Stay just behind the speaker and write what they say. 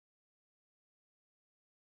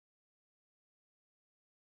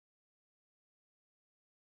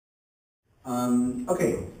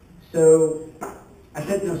Okay, so I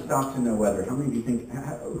said no stocks and no weather. How many of you think,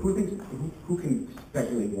 who can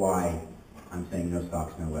speculate why I'm saying no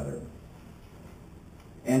stocks, no weather?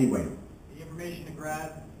 Andy Bueno. The information to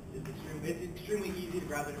grab is extremely easy to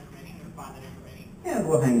grab that information and find that information. Yeah, it's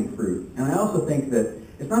low-hanging fruit. And I also think that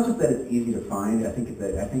it's not just that it's easy to find. I think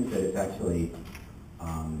that it's actually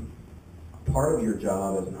part of your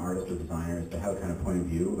job as an artist or designer is to have a kind of point of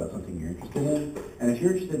view about something you're interested in. And if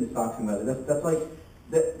you're interested in stocks and weather, that's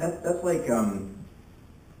like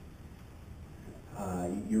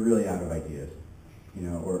you're really out of ideas, you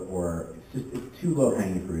know, or it's too low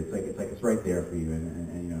hanging fruit. It's right there for you,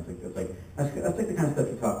 and you know, that's like the kind of stuff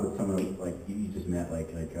you talk with someone like you just met, like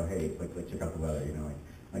oh hey, like check out the weather, you know,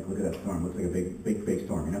 like look at that storm, looks like a big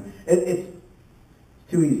storm, you know. It's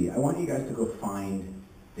too easy. I want you guys to go find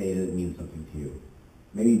data that means something to you.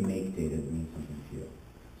 Maybe make data that means something to you.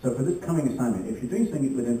 So for this coming assignment, if you're doing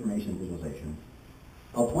something with information visualization,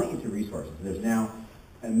 I'll point you to resources. There's now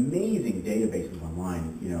amazing databases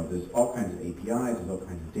online. You know, there's all kinds of APIs, there's all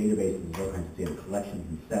kinds of databases, there's all kinds of data collections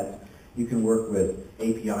and sets. You can work with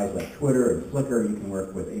APIs like Twitter and Flickr. You can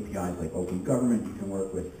work with APIs like Open Government. You can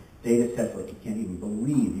work with data sets like you can't even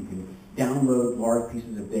believe. You can download large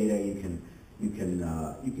pieces of data. You can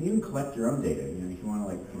even collect your own data. You know, if you want to,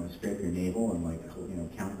 like, you know, scrape your navel and, like, you know,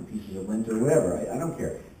 count the pieces of lint or whatever. I don't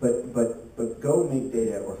care. But go make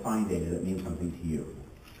data or find data that means something to you.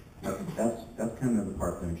 That's kind of the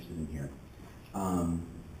part that I'm interested in here.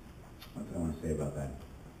 What did I want to say about that?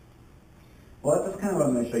 Well, that's kind of what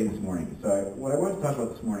I'm going to show you this morning. So what I wanted to talk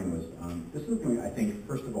about this morning was, this is going, I think,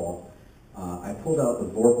 first of all, I pulled out the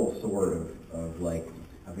Vorpal sword of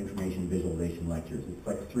information visualization lectures. It's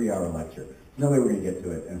like a 3-hour lecture. There's no way we're going to get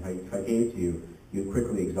to it. And if I gave it to you, you'd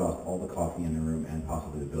quickly exhaust all the coffee in the room and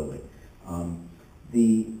possibly the building.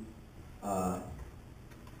 The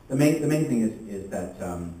main thing is that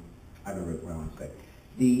I remember what I want to say.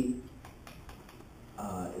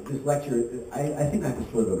 This lecture, I think I have to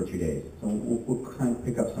split it over 2 days. So we'll kind of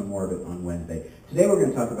pick up some more of it on Wednesday. Today we're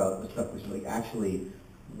going to talk about the stuff which is like actually,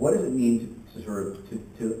 what does it mean to sort of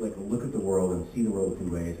like look at the world and see the world in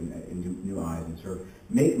new ways and in new eyes and sort of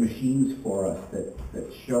make machines for us that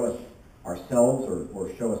show us ourselves or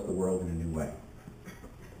show us the world in a new way.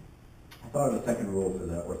 I thought of a second rule for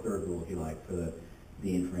or third rule, if you like, for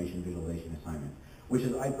the information visualization assignment, which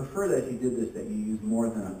is I prefer that if you did this that you use more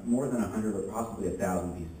than 100 or possibly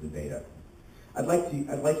 1,000 pieces of data. I'd like you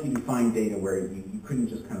to find data where you couldn't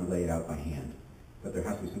just kind of lay it out by hand, but there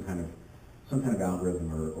has to be some kind of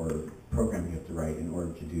algorithm or program you have to write in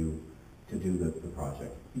order to do the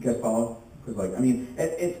project. You guys follow? Because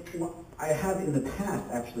I have in the past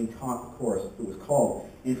actually taught a course that was called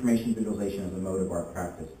Information Visualization as a Mode of Art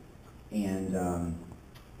Practice, and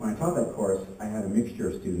when I taught that course, I had a mixture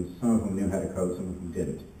of students, some of whom knew how to code, some of whom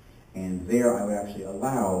didn't. And there I would actually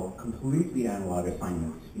allow completely analog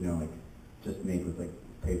assignments, you know, like just made with like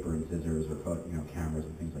paper and scissors or, you know, cameras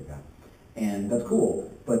and things like that. And that's cool,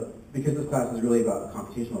 but because this class is really about a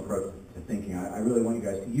computational approach to thinking, I really want you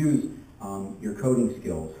guys to use your coding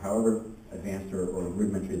skills, however advanced or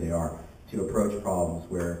rudimentary they are, to approach problems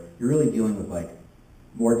where you're really dealing with like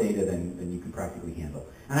more data than you can practically handle.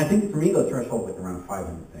 And I think for me the threshold is like around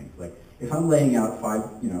 500 things. Like if I'm laying out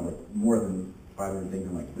more than 500 things,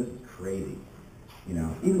 I'm like, this is crazy. You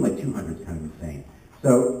know, even like 200 is kind of insane.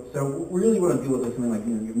 So we really want to deal with something like,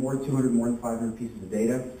 you know, you have more than 200, more than 500 pieces of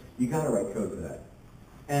data, you got to write code for that.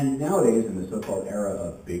 And nowadays in the so-called era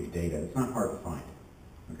of big data, it's not hard to find.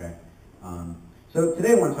 Okay. So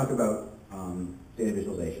today I want to talk about data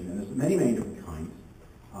visualization, and there's many different kinds.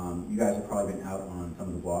 You guys have probably been out on some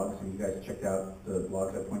of the blogs, and you guys checked out the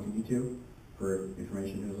blogs I pointed you to for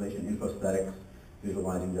information visualization, Infosthetics,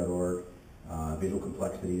 visualizing.org,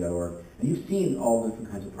 visualcomplexity.org, and you've seen all the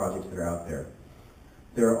different kinds of projects that are out there.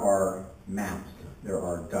 There are maps, there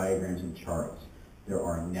are diagrams and charts, there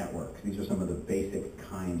are networks. These are some of the basic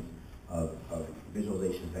kinds of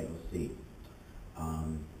visualizations that you'll see.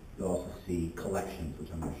 You'll also see collections,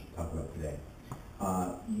 which I'm going to talk about today.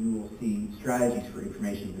 You will see strategies for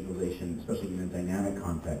information visualization, especially in a dynamic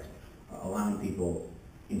context, allowing people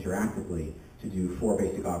interactively to do 4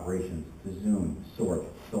 basic operations: to zoom, sort,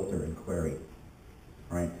 filter, and query.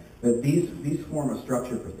 Right? But these form a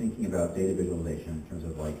structure for thinking about data visualization in terms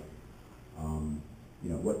of like, you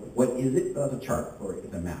know, what is it? That's a chart or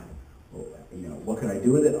it's a map. Well, you know, what can I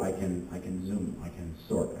do with it? I can zoom, I can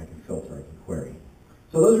sort, I can filter, I can query.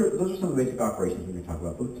 So those are some of the basic operations we're going to talk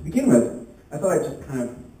about. But to begin with, I thought I'd just kind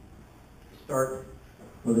of start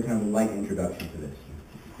with a kind of light introduction to this.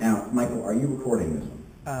 Now, Michael, are you recording this one?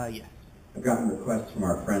 Yes. I've gotten requests from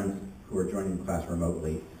our friends who are joining the class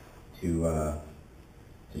remotely to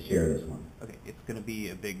share this one. Okay, it's going to be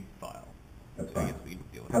a big file. That's So I fine. guess we can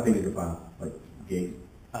deal with How it big is later. the file? Like gigs?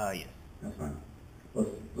 Yes. That's fine.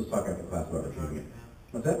 Let's talk after class about retrieving it.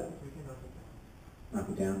 What's that? Knock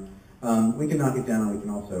it down. We can knock it down. We can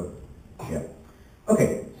also, yeah.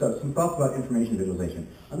 Okay, so some thoughts about information visualization.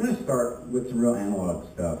 I'm going to start with some real analog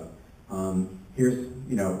stuff. Here's,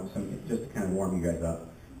 some just to kind of warm you guys up,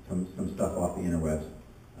 some stuff off the interwebs.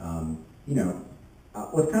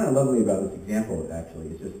 What's kind of lovely about this example actually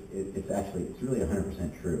is just it's really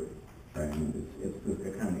 100% true, right? I mean, it's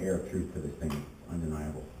a kind of air of truth to this thing. It's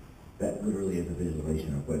undeniable. That literally is a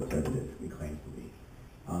visualization of what it says it claims to be.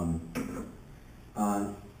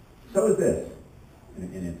 So is this,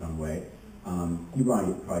 in its own way. You've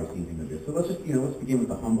probably seen things like this. So let's just, let's begin with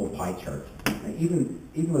the humble pie chart. Even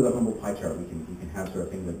with a humble pie chart, we can have sort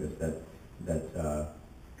of things like this that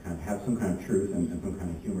kind of have some kind of truth and some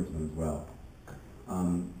kind of humor to them as well.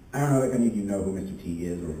 I don't know if any of you know who Mr. T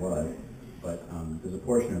is or was, but there's a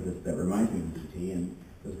portion of this that reminds me of Mr. T, and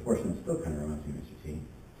there's a portion that still kind of reminds me of Mr. T.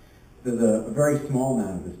 There's a very small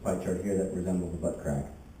amount of this pie chart here that resembles a butt crack.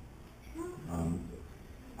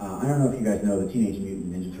 I don't know if you guys know the Teenage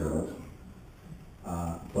Mutant Ninja Turtles,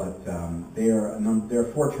 but there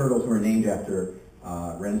are 4 turtles who are named after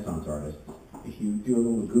Renaissance artists. If you do a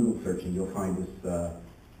little Google searching, you'll find this.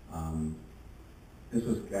 This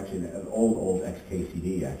was actually an old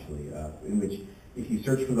XKCD, actually, in which if you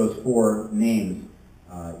search for those 4 names,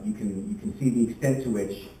 you can see the extent to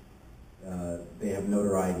which they have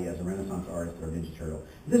notoriety as a Renaissance artist or a Ninja Turtle.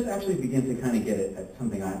 This actually begins to kind of get at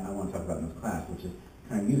something I want to talk about in this class, which is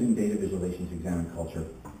kind of using data visualization to examine culture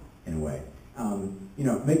in a way.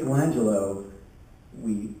 Michelangelo,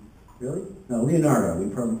 Leonardo, we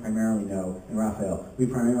primarily know, and Raphael, we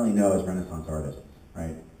primarily know as Renaissance artists,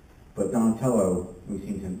 right? But Donatello, we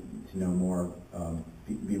seem to know more,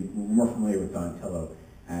 be more familiar with Donatello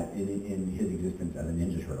in his existence as a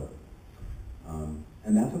Ninja Turtle.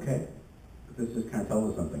 And that's okay. This just kind of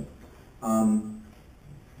tells us something.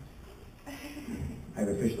 I've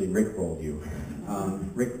officially Rick-rolled you.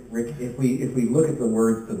 Rick, if we look at the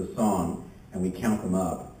words to the song and we count them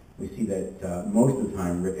up, we see that most of the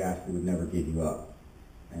time Rick Astley would never give you up.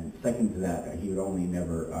 And second to that, he would only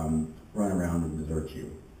never run around and desert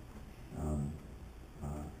you.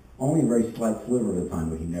 Only a very slight sliver of the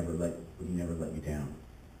time would he never let you down.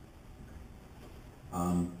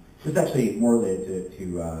 This is actually more related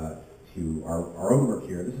to our own work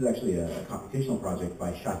here. This is actually a computational project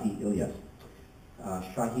by Shahi Ilyas.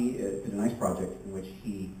 Shahi did a nice project in which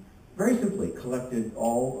he very simply collected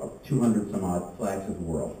all 200 some odd flags of the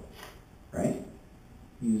world, right?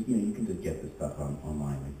 You can just get this stuff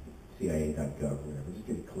online, like CIA.gov or whatever. Just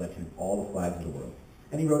get a collection of all the flags of the world.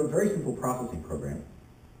 And he wrote a very simple processing program,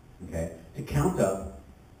 okay, to count up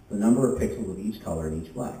the number of pixels of each color in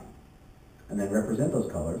each flag, and then represent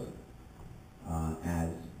those colors as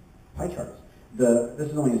pie charts. This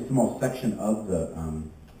is only a small section of the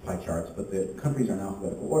pie charts, but the countries are in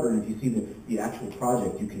alphabetical order, and if you see the actual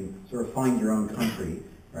project, you can sort of find your own country,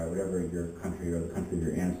 right, whatever your country or the country of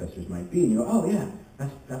your ancestors might be, and you go, oh yeah,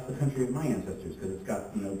 that's the country of my ancestors, because it's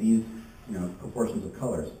got, these, proportions of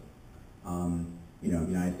colors.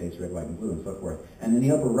 United States, red, white, and blue, and so forth. And in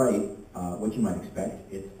the upper right, what you might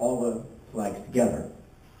expect, it's all the flags together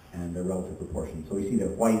and their relative proportions. So we see that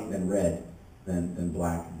white, then red, then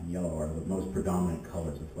black, and yellow are the most predominant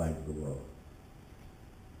colors of flags of the world.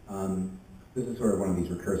 This is sort of one of these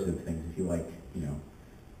recursive things, if you like,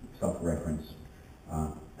 self-reference,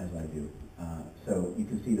 as I do. So you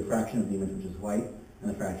can see the fraction of the image which is white, and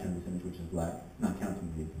the fraction of this image which is black, not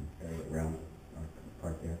counting the area around our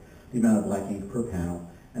part there. The amount of black ink per panel,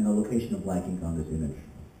 and the location of black ink on this image.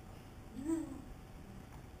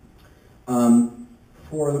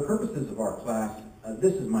 For the purposes of our class,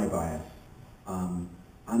 this is my bias. I'm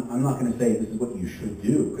not going to say this is what you should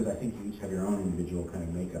do, because I think you each have your own individual kind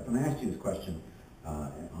of makeup. And I asked you this question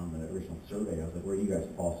on the original survey. I was like, where do you guys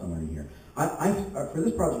fall somewhere in here? For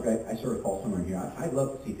this project, I sort of fall somewhere in here. I'd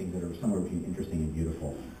love to see things that are somewhere between interesting and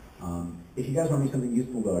beautiful. If you guys want to do something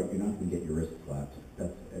useful, though, you're not going to get your wrist slapped.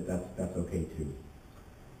 That's okay too.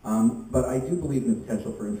 But I do believe in the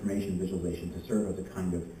potential for information visualization to serve as a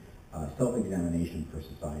kind of self-examination for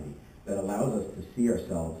society that allows us to see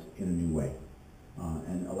ourselves in a new way,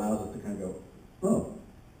 and allows us to kind of go,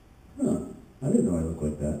 I didn't know I looked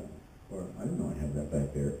like that, or I didn't know I had that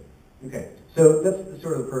back there. Okay, so that's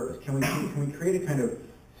sort of the purpose. Can we create a kind of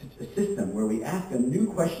a system where we ask a new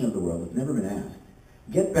question of the world that's never been asked,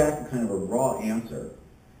 get back a kind of a raw answer,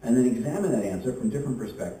 and then examine that answer from different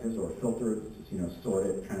perspectives, or filter it, sort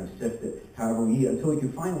it, kind of sift it, however until we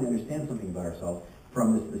can finally understand something about ourselves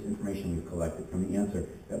from this information we've collected, from the answer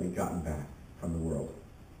that we've gotten back from the world.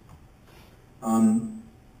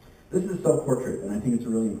 This is a self-portrait, and I think it's a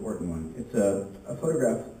really important one. It's a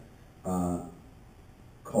photograph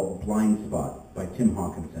called Blind Spot by Tim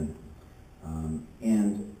Hawkinson.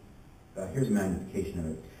 Here's a magnification of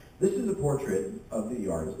it. This is a portrait of the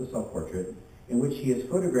artist, a self-portrait, in which he has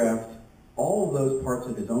photographed all of those parts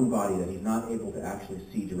of his own body that he's not able to actually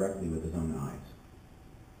see directly with his own eyes.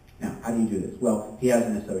 Now, how do you do this? Well, he has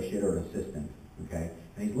an associate or an assistant, okay?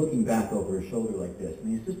 And he's looking back over his shoulder like this,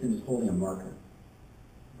 and the assistant is holding a marker,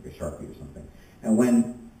 like a Sharpie or something. And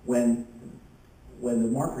when the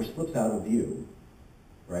marker slips out of view,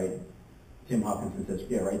 right, Tim Hawkinson says,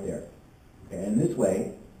 yeah, right there. Okay, and this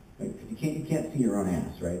way, like, you can't see your own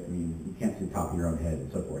ass, right? I mean, you can't see the top of your own head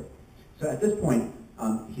and so forth. So at this point,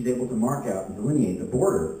 he's able to mark out and delineate the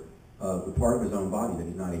border of the part of his own body that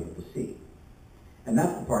he's not able to see. And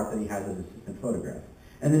that's the part that he has as assistant photograph.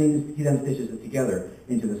 And then he then stitches it together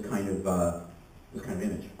into this kind of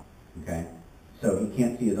image, okay? So he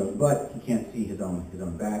can't see his own butt, he can't see his own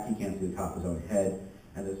back, he can't see the top of his own head,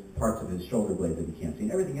 and there's parts of his shoulder blades that he can't see,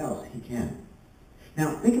 and everything else he can.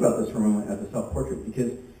 Now, think about this for a moment as a self-portrait,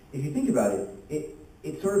 because if you think about it,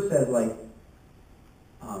 it sort of says, like,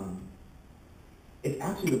 it's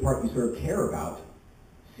actually the part you sort of care about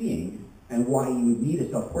seeing and why you would need a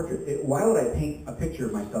self-portrait. Why would I paint a picture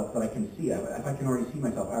of myself that I can see? If I can already see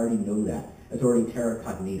myself, I already know that. It's already terra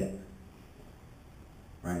cognita.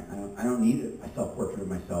 Right? I don't need a self-portrait of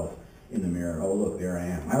myself in the mirror. Oh, look, there I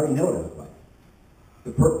am. I already know what I look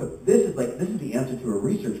like. This is the answer to a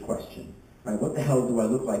research question. Right? What the hell do I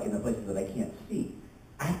look like in the places that I can't see?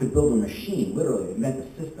 I have to build a machine, literally, invent a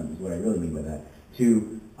system is what I really mean by that,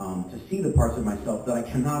 to see the parts of myself that I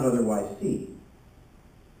cannot otherwise see.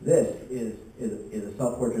 This is a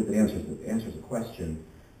self-portrait that answers a question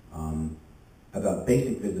about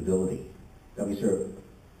basic visibility that we sort of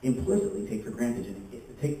implicitly take for granted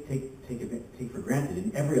take for granted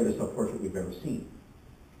in every other self-portrait we've ever seen.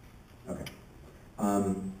 Okay,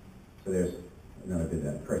 so there's another bit of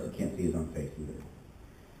that. Of course, you can't see his own face either.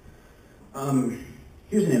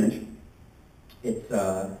 Here's an image. It's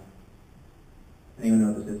anyone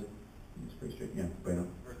know what this is? It's pretty straight. Yeah, bueno.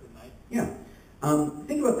 Earth at night? Yeah.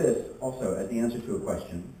 Think about this also as the answer to a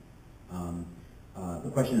question. The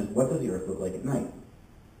question is, what does the Earth look like at night?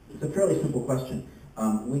 It's a fairly simple question.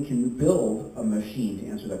 We can build a machine to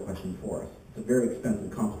answer that question for us. It's a very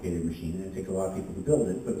expensive, complicated machine, and it takes a lot of people to build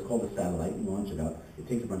it, but it's called a satellite. You launch it up. It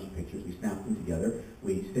takes a bunch of pictures. We snap them together.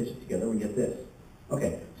 We stitch it together. We get this.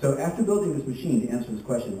 Okay, so after building this machine to answer this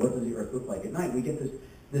question, what does the Earth look like at night, we get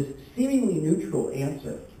this seemingly neutral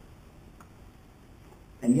answer.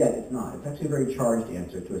 And yet it's not. It's actually a very charged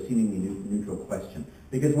answer to a seemingly neutral question.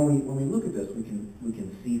 Because when we look at this, we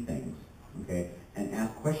can see things, okay, and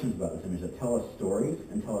ask questions about this image that tell us stories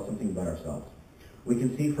and tell us something about ourselves. We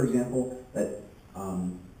can see, for example, that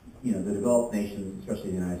the developed nations,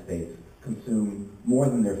 especially the United States, consume more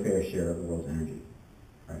than their fair share of the world's energy.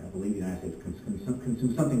 Right? I believe the United States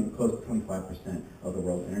consumes something close to 25% of the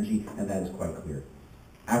world's energy, and that is quite clear.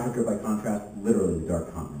 Africa, by contrast, literally the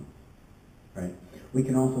dark continent. Right? We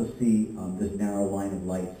can also see this narrow line of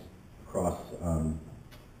lights across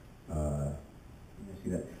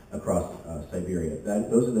across Siberia.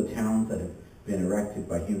 Those are the towns that have been erected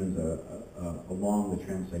by humans along the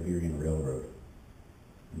Trans-Siberian Railroad.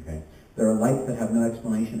 Okay? There are lights that have no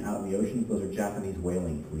explanation out in the oceans. Those are Japanese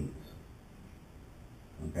whaling fleets.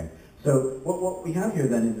 Okay? So what we have here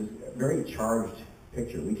then is this very charged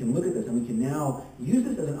picture. We can look at this and we can now use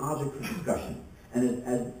this as an object for discussion. And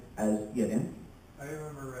yeah, Dan? I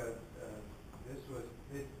remember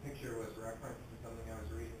this picture was referenced to something I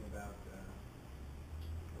was reading about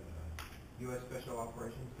U.S. Special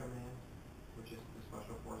Operations Command, which is the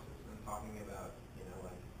Special Forces, and talking about,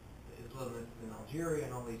 like the Islamists in Algeria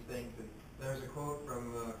and all these things. And there's a quote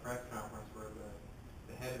from a press conference where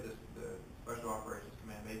the head of the Special Operations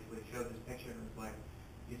Command basically showed this picture and was like,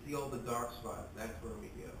 you see all the dark spots, that's where we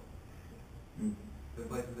go. The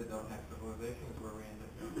places that don't have civilization is where we end up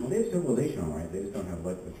going. Well, they have civilization, all right. They just don't have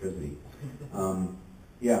electricity.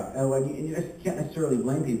 Yeah, and you just can't necessarily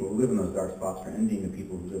blame people who live in those dark spots for envying the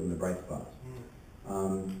people who live in the bright spots.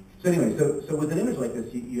 So anyway, so with an image like this,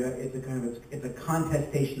 it's a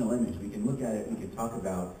contestational image. We can look at it, we can talk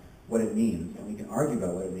about what it means, and we can argue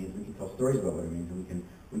about what it means. We can tell stories about what it means, and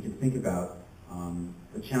we can think about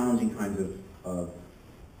the challenging kinds of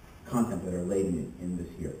content that are laid in this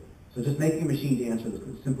here. So just making a machine to answer this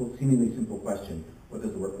seemingly simple question, what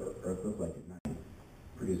does the Earth look like at night,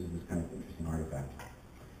 produces this kind of interesting artifact.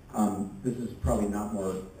 This is probably not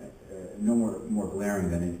no more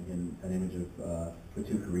glaring than in an image of the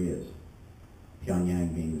two Koreas.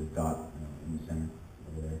 Pyongyang being the dot in the center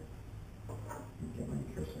over there. Let me get my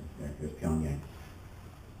cursor. Here's Pyongyang.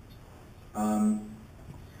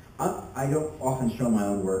 I don't often show my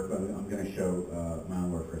own work, but I'm going to show my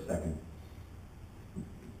own work for a second.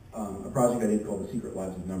 A project I did called The Secret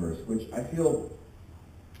Lives of Numbers, which I feel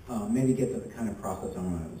maybe gets at the kind of process I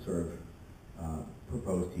want to sort of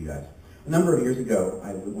propose to you guys. A number of years ago,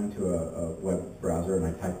 I went to a web browser and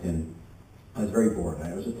I typed in, I was very bored.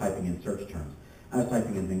 I was just typing in search terms. I was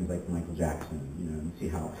typing in things like Michael Jackson, and see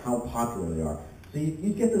how popular they are. So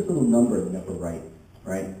you get this little number in the upper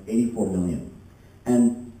right? 84 million.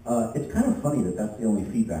 And it's kind of funny that that's the only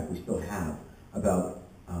feedback we still have about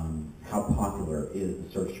how popular is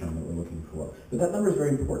the search term that we're looking for. But that number is very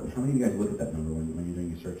important. How many of you guys look at that number when you're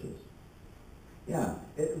doing your searches? Yeah,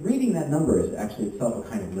 reading that number is actually itself a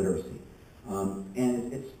kind of literacy.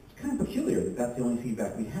 And it's kind of peculiar that that's the only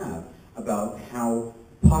feedback we have about how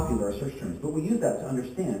popular our search term is. But we use that to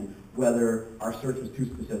understand whether our search was too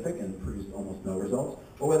specific and produced almost no results,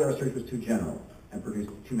 or whether our search was too general and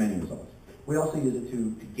produced too many results. We also use it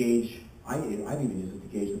to gauge, I've even used it to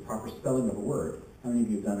gauge the proper spelling of a word. How many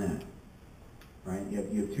of you have done that? Right? You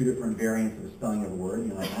have two different variants of the spelling of a word, and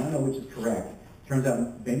you're like, I don't know which is correct. Turns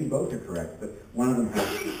out maybe both are correct, but one of them has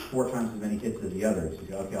 4 times as many hits as the other. So you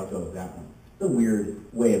say, okay, I'll go with that one. It's a weird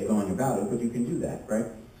way of going about it, but you can do that, right?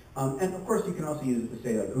 And of course, you can also use it to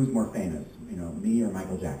say, like, who's more famous, me or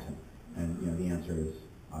Michael Jackson? And the answer is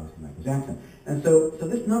obviously Michael Jackson. And so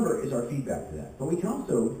this number is our feedback to that. But we can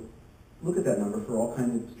also look at that number for all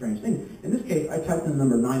kinds of strange things. In this case, I typed in the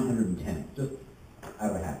number 910, just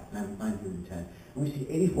out of a hat, 910, and we see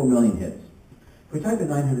 84 million hits. If we type in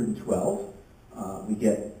 912, we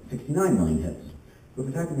get 69 million hits. But if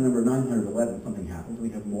we type in the number 911, something happens, we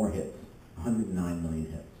have more hits, 109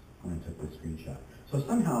 million hits when I took this screenshot. So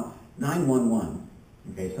somehow 911,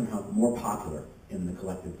 somehow more popular in the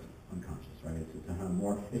collective unconscious, right? It's somehow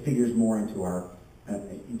more. It figures more into our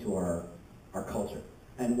culture.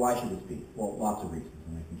 And why should this be? Well, lots of reasons,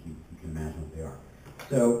 and I think you can imagine what they are.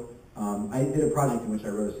 So I did a project in which I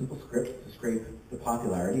wrote a simple script to scrape the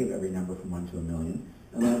popularity of every number from 1 to a million,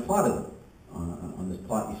 and then I plotted them on this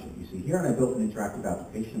plot you see here. And I built an interactive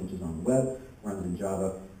application which is on the web, runs in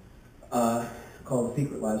Java, called The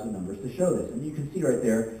Secret Lives of Numbers to show this. And you can see right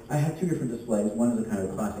there, I have 2 different displays. One is a kind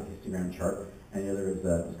of classic histogram chart, and the other is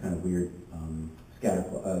this kind of weird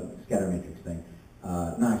scatter matrix thing.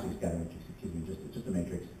 Not actually scatter matrix, excuse me, just a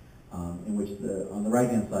matrix, in which on the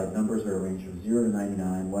right-hand side, numbers are arranged from 0 to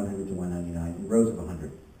 99, 100 to 199, in rows of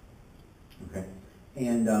 100. Okay?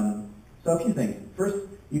 And so a few things. First,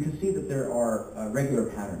 you can see that there are regular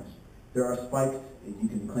patterns. There are spikes, you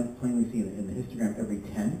can plainly see in the histogram every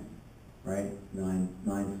 10, right?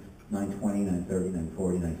 920, 930,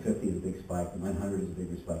 940, 950 is a big spike. 900 is a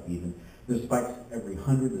bigger spike even. There's spikes every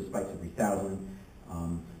 100, there's spikes every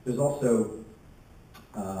 1,000. There's also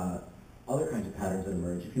other kinds of patterns that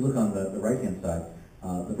emerge. If you look on the right-hand side,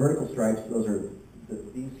 the vertical stripes, those are,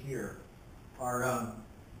 these here are,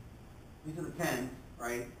 these are the 10s,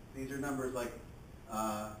 right? These are numbers like,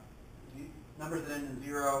 numbers that end in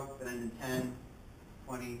 0, that end in 10,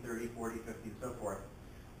 20, 30, 40, 50, and so forth.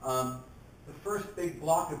 The first big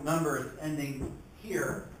block of numbers ending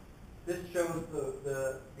here, this shows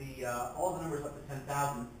all the numbers up to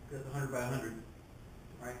 10,000, because it's 100 by 100,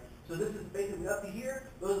 right? So this is basically up to here,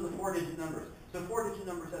 those are the 4-digit numbers. So 4-digit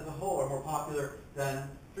numbers as a whole are more popular than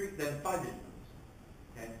 5-digit numbers,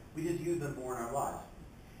 okay? We just use them more in our lives.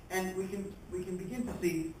 And we can begin to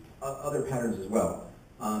see other patterns as well.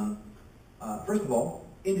 First of all,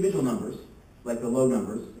 individual numbers, like the low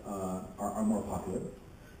numbers, are more popular.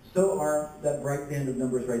 So are that bright band of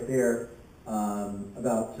numbers right there,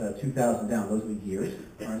 about 2,000 down. Those are the years,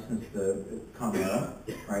 right, since the Common Era,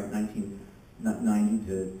 right, 1990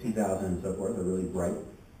 to 2000 and so forth, are really bright.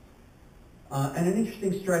 And an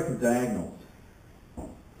interesting stripe of diagonals.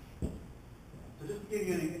 So just to give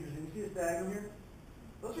you an interesting, you see this diagonal here?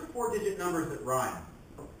 Those are 4-digit numbers that rhyme.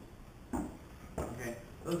 Okay,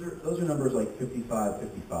 those are numbers like 55,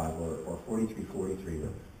 55, or 43, 43, or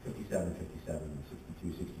 57, 57, or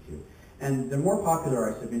 62, 62. And they're more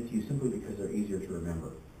popular, I submit to you, simply because they're easier to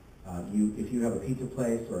remember. If you have a pizza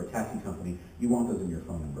place or a taxi company, you want those in your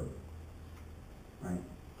phone number, right?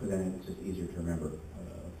 Because then it's just easier to remember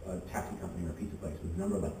a taxi company or a pizza place with a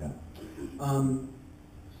number like that.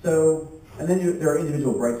 And then there are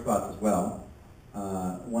individual bright spots as well.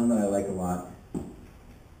 One that I like a lot,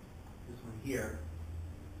 this one here,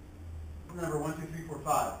 number 1, 2, 3, 4,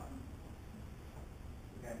 5.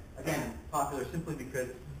 Okay. Again, popular simply because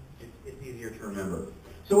it's easier to remember.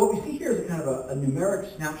 So what we see here is a kind of a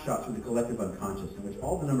numeric snapshot through the collective unconscious in which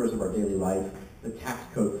all the numbers of our daily life, the tax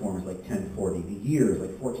code forms like 1040, the years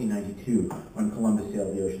like 1492 when Columbus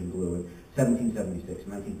sailed the ocean blue, and 1776,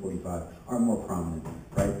 1945 are more prominent,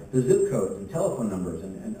 right? The zip codes and telephone numbers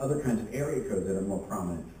and other kinds of area codes that are more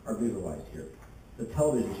prominent are visualized here. The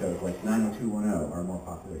television shows like 90210 are more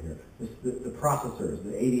popular here. The processors,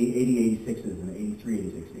 the 8086s and the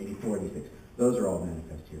 8386 and 8486, those are all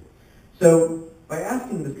manifest here. So by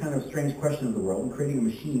asking this kind of strange question of the world and creating a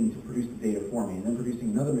machine to produce the data for me and then producing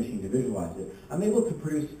another machine to visualize it, I'm able to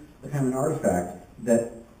produce a kind of an artifact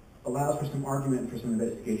that allows for some argument and for some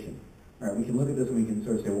investigation. All right, we can look at this and we can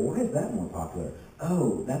sort of say, well, why is that more popular?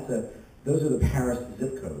 Oh, those are the Paris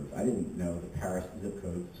zip codes. I didn't know that Paris zip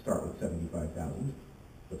codes start with 75,000,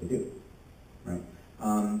 but they do, right?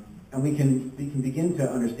 And we can begin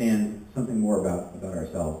to understand something more about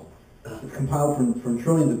ourselves. It's compiled from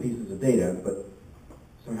trillions of pieces of data, but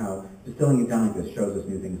somehow distilling it down like this shows us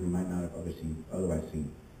new things we might not have otherwise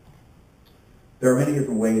seen. There are many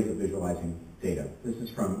different ways of visualizing data. This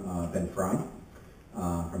is from Ben Fry,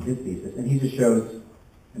 from his thesis, and he just shows,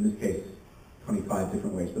 in this case, 25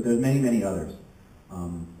 different ways, but there's many, many others.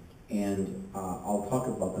 I'll talk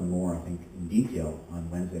about them more, I think, in detail on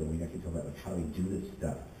Wednesday when we actually talk about like, how we do this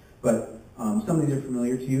stuff. But some of these are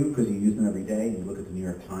familiar to you because you use them every day, and you look at the New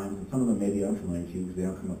York Times, and some of them may be unfamiliar to you because they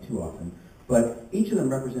don't come up too often. But each of them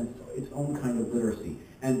represents its own kind of literacy.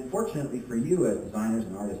 And fortunately for you as designers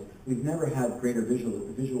and artists, we've never had greater visual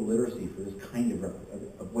literacy for this kind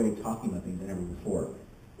of way of talking about things than ever before.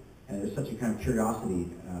 And there's such a kind of curiosity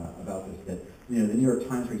about this that, the New York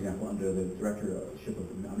Times, for example, under the directorship of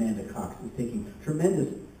Amanda Cox, is taking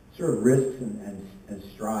tremendous sort of risks and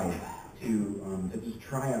strides to just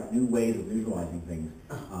try out new ways of visualizing things,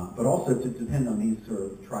 but also to depend on these sort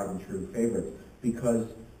of tried and true favorites because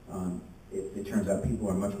it turns out people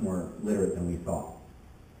are much more literate than we thought.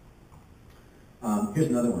 Here's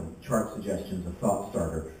another one, chart suggestions, a thought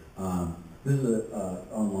starter. This is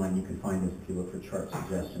online. You can find this if you look for chart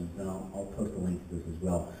suggestions, and I'll post a link to this as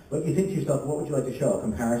well. But you think to yourself, what would you like to show? A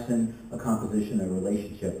comparison, a composition, a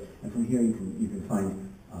relationship, and from here you can find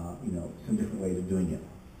some different ways of doing it.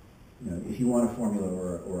 If you want a formula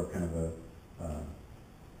or a kind of a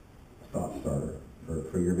thought starter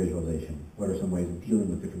for your visualization, what are some ways of dealing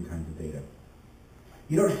with different kinds of data?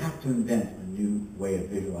 You don't have to invent a new way of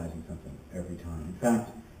visualizing something every time. In fact,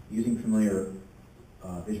 using familiar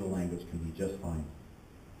visual language can be just fine.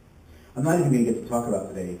 I'm not even going to get to talk about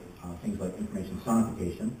today things like information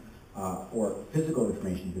sonification or physical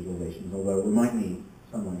information visualizations, although remind me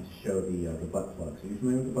someone to show the butt plugs. Are you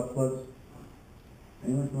familiar with the butt plugs?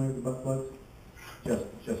 Anyone familiar with the butt plugs?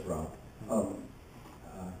 Just Rob. Oh,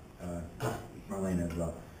 Marlena as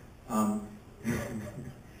well.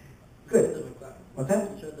 Good. What's that?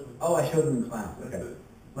 Oh, I showed them in class. Okay.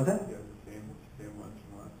 What's that?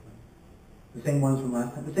 The same ones from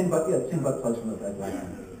last time? The same butt plugs from last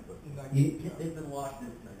time. They've been washed.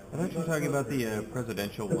 I thought you were talking about the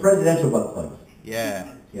presidential The one. presidential butt plugs.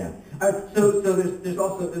 Yeah. Yeah. So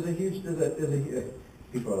there's a huge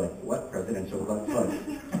people are like, what presidential butt plugs?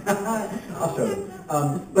 I'll show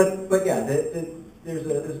them. But yeah, there's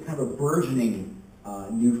a kind of a burgeoning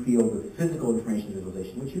new field of physical information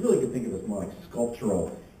visualization, which you really could think of as more like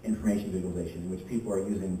sculptural information visualization, in which people are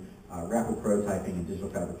using rapid prototyping and digital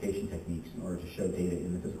fabrication techniques in order to show data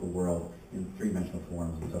in the physical world in three-dimensional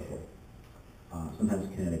forms and so forth.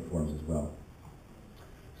 Sometimes kinetic forms as well.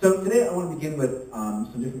 So today I want to begin with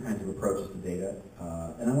some different kinds of approaches to data,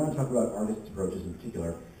 and I want to talk about artists' approaches in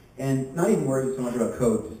particular, and not even worry so much about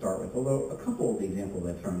code to start with, although a couple of the examples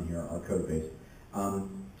I've thrown in here are code-based.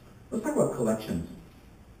 Let's talk about collections.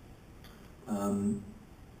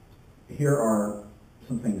 Here are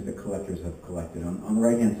some things that collectors have collected. On the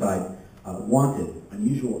right-hand side, wanted,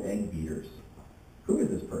 unusual egg beaters. Who is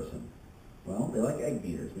this person? Well, they like egg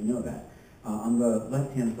beaters, we know that. On the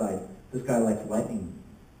left-hand side, this guy likes lightning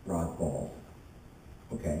rod balls.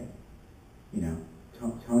 Okay.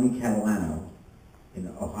 Tony Catalano in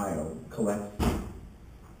Ohio collects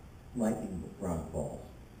lightning rod balls.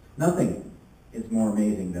 Nothing is more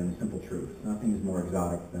amazing than the simple truth. Nothing is more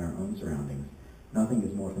exotic than our own surroundings. Nothing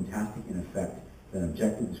is more fantastic in effect than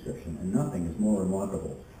objective description, and nothing is more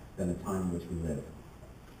remarkable than the time in which we live.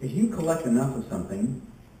 If you collect enough of something,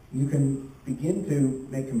 you can begin to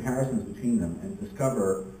make comparisons between them and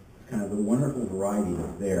discover kind of the wonderful variety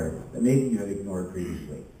that's there that maybe you had ignored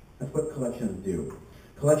previously. That's what collections do.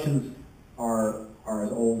 Collections are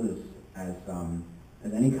as old as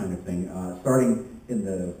any kind of thing. Starting in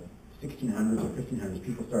the 1600s or 1500s,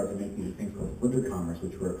 people started to make these things called Wunderkammers,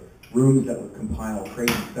 which were rooms that would compile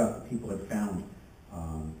crazy stuff that people had found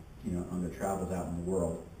on their travels out in the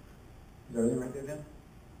world. Is everything right there, Dan?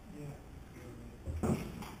 Yeah.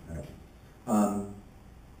 All right.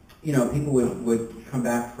 You know, people would come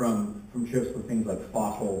back from trips with things like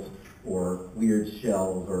fossils or weird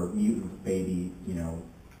shells or mutant baby, you know,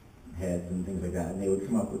 heads and things like that. And they would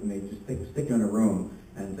come up with, and they'd just stick you in a room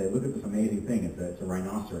and say, look at this amazing thing. It's a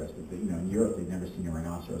rhinoceros. But, you know, in Europe, they'd never seen a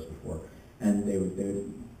rhinoceros before. And they would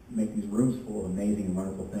make these rooms full of amazing and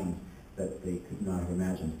wonderful things that they could not have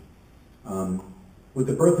imagined. With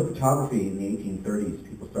the birth of photography in the 1830s,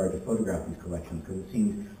 people started to photograph these collections because it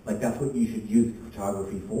seemed like that's what you should use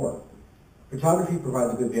photography for. Photography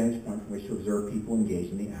provides a good vantage point from which to observe people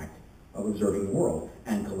engaged in the act of observing the world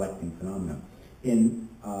and collecting phenomena. In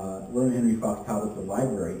William Henry Fox Talbot's The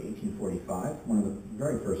Library, 1845, one of the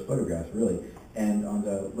very first photographs, really, and on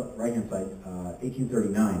the right-hand side,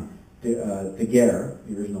 1839, Daguerre,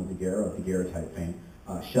 the original Daguerre of Daguerreotype fame,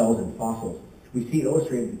 Shells and Fossils. We see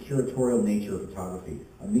illustrated the curatorial nature of photography,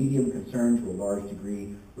 a medium concerned to a large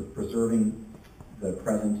degree with preserving the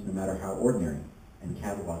present, no matter how ordinary, and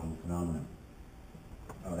cataloging phenomena.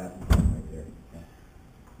 Oh, that's important right there. Yeah.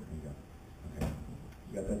 There you go. Okay.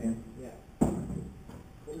 You got that, Dan? Yeah.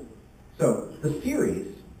 So, the series,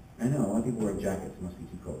 I know, a lot of people wear jackets, it must be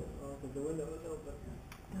too cold. Well, the window is open.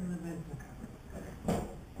 And the vents are covered. Okay.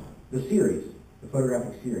 The series, the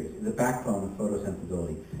photographic series, is the backbone of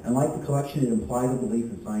photosensibility. And like the collection, it implies a belief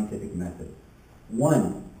in scientific method.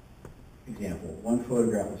 One example, one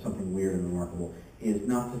photograph of something weird and remarkable is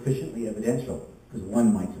not sufficiently evidential, because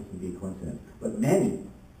one might simply be a coincidence. But many,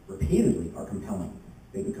 repeatedly, are compelling.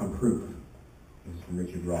 They become proof. This is from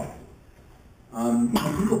Richard Roth. And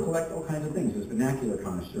people collect all kinds of things. There's vernacular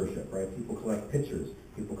connoisseurship, right? People collect pictures.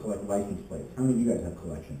 People collect license plates. How many of you guys have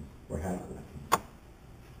collections or had collections?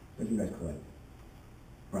 What do you guys collect?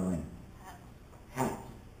 Marlene? Hats. Hats.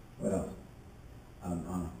 What else?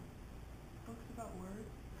 Anna? Books about words.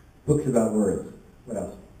 Books about words. What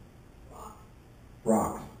else? Rocks.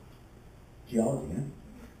 Rocks. Geology, huh?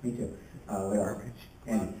 Me too. What else?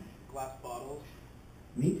 Andy? Glass bottles.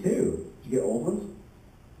 Me too. Did you get old ones?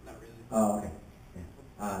 Not really. Oh, okay.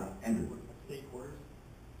 Yeah. Andrew? State quarters.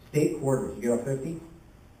 State quarters. You get all 50?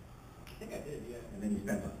 I think I did, yeah. And then you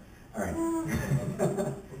spent them. All right. Well,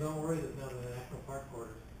 don't worry, there's none of the national park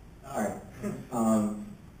quarters. All right.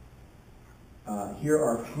 Here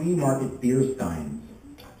are flea market beer steins,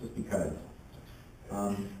 just because.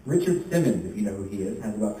 Richard Simmons, if you know who he is,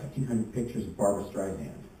 has about 1,500 pictures of Barbra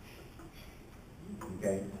Streisand.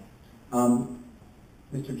 Okay.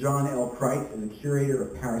 Mr. John L. Kreitz is a curator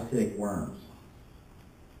of parasitic worms.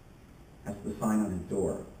 That's the sign on his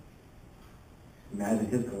door. Imagine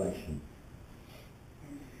his collection.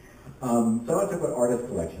 So I want to talk about artist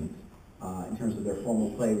collections in terms of their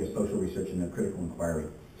formal play, their social research, and their critical inquiry.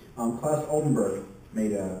 Klaus Oldenburg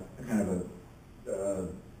made a kind of a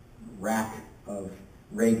rack of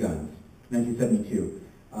ray guns, 1972.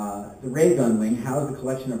 The ray gun wing housed a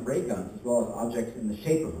collection of ray guns as well as objects in the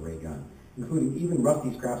shape of a ray gun, including even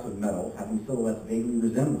rusty scraps of metal having silhouettes vaguely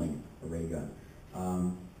resembling a ray gun.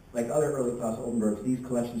 Like other early Klaus Oldenburgs, these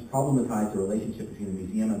collections problematized the relationship between the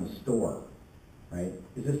museum and the store. Right?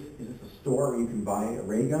 Is this a store where you can buy a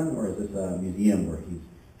ray gun, or is this a museum where he's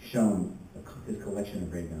shown his collection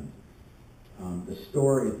of ray guns? The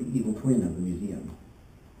store is the evil twin of the museum.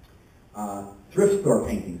 Thrift store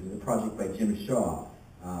paintings is a project by Jim Shaw.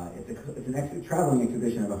 It's an traveling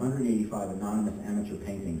exhibition of 185 anonymous amateur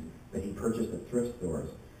paintings that he purchased at thrift stores.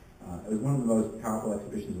 It was one of the most powerful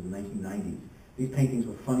exhibitions of the 1990s. These paintings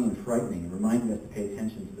were funny and frightening and reminded us to pay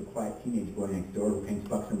attention to the quiet teenage boy next door who paints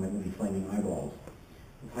buxom women with flaming eyeballs.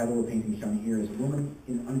 The title of the painting shown here is Woman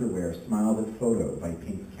in Underwear Smiled at Photo by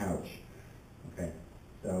Pink Couch. Okay,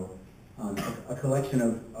 so a collection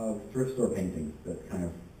of thrift store paintings that kind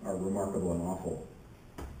of are remarkable and awful.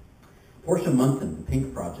 Portia Munson, the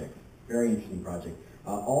Pink Project, very interesting project.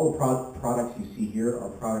 All the products you see here are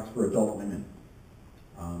products for adult women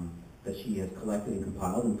that she has collected and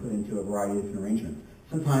compiled and put into a variety of different arrangements.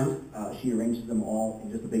 Sometimes she arranges them all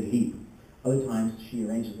in just a big heap. Other times she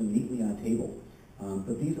arranges them neatly on a table.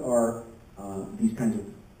 But these are these kinds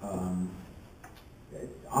of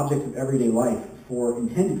objects of everyday life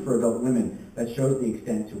intended for adult women that shows the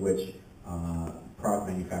extent to which product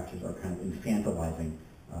manufacturers are kind of infantilizing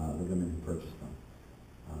the women who purchase them.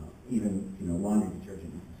 Even laundry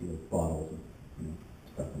detergent, you can see those bottles and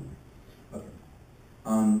stuff in there. Okay.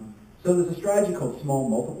 So there's a strategy called small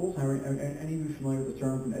multiples. Are any of you familiar with the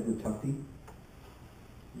term from Edward Tufte?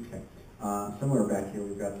 Okay. Somewhere back here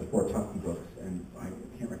we've got the 4 Tufte books, and I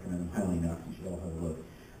can't recommend them highly enough. You should all have a look.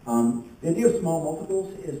 The idea of small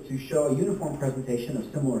multiples is to show a uniform presentation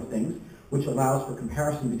of similar things which allows for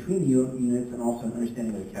comparison between the units and also an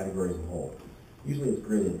understanding of the category as a whole. Usually it's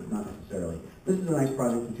gridded, not necessarily. This is a nice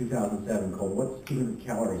project from 2007 called What's 200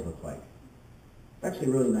 Calories Look Like? It's actually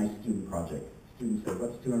a really nice student project. Students said,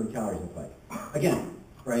 what's 200 calories look like? Again,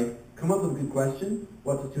 right, come up with a good question.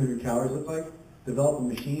 What does 200 calories look like? Develop a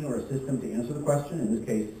machine or a system to answer the question. In this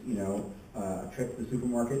case, a trip to the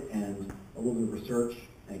supermarket and a little bit of research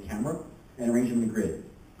and a camera, and arrange them in a grid,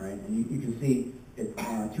 right? And you can see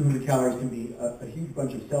 200 calories can be a huge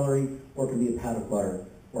bunch of celery, or it can be a pat of butter,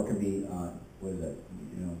 or it can be,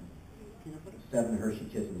 7 Hershey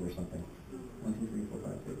Kisses or something. 1, 2, 3, 4,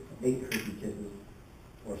 5, 6, 8 Hershey Kisses,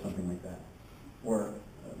 or something like that. Or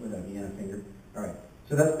with a Vienna finger. All right.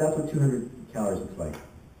 So that's what 200 calories looks like.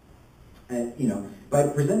 And by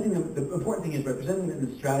presenting them, the important thing is by presenting them in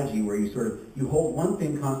the strategy where you hold one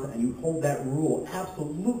thing constant and you hold that rule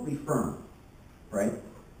absolutely firm, right?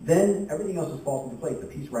 Then everything else just falls into place. The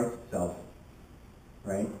piece writes itself,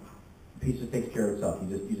 right? The piece just takes care of itself.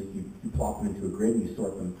 You plop them into a grid and you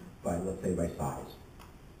sort them by, let's say, by size.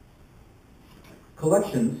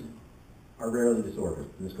 Collections are rarely disordered.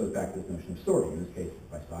 And this goes back to this notion of sorting, in this case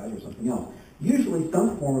by size or something else. Usually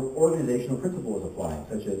some form of organizational principle is applied,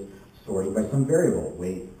 such as sorting by some variable,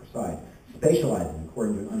 weight or size, spatializing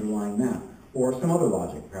according to an underlying map, or some other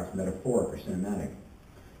logic, perhaps metaphoric or cinematic.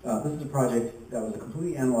 This is a project that was a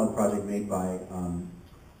completely analog project made by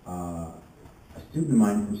a student of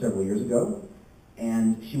mine from several years ago,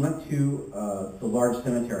 and she went to the large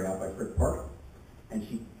cemetery out by Frick Park, and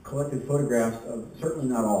she collected photographs of, certainly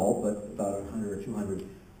not all, but about 100 or 200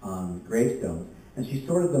 gravestones, and she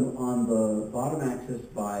sorted them on the bottom axis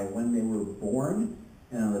by when they were born,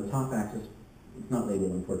 and on the top axis, it's not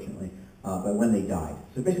labeled unfortunately, by when they died.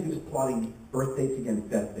 So basically just plotting birth dates against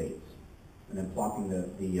death dates, and then plopping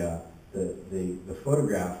the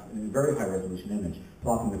photograph in a very high resolution image,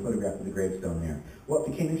 plopping the photograph of the gravestone there. What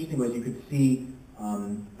became interesting was you could see,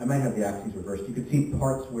 I might have the axes reversed, you could see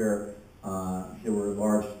parts where there were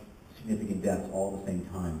large significant deaths all at the same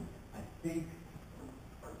time. I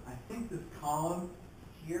think this column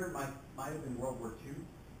here might have been World War II,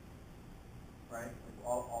 right? Like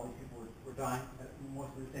all these people were dying at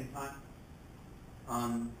mostly the same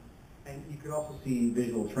time. And you could also see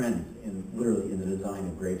visual trends literally in the design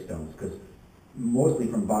of gravestones, because mostly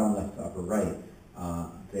from bottom left to upper right,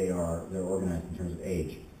 they're organized in terms of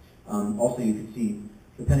age. Also, you could see,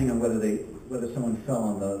 depending on whether someone fell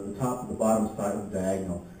on the top or the bottom side of the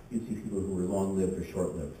diagonal, you'd see people who were long-lived or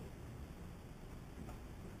short-lived.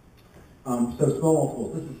 So small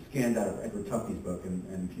multiples, this is scanned out of Edward Tufte's book,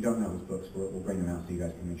 and if you don't know his books, we'll bring them out so you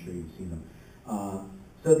guys can make sure you see them.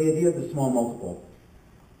 So the idea of the small multiple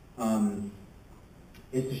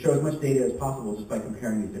is to show as much data as possible just by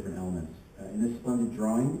comparing these different elements. In this splendid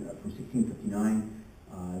drawing from 1659,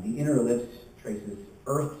 the inner ellipse traces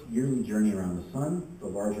Earth's yearly journey around the sun. The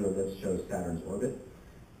larger ellipse shows Saturn's orbit,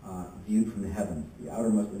 viewed from the heavens. The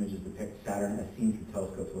outermost images depict Saturn as seen through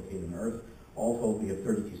telescopes located on Earth. All told, we have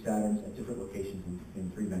 32 Saturns at different locations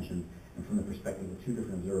in 3 dimensions and from the perspective of 2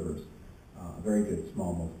 different observers. A very good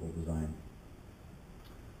small multiple design.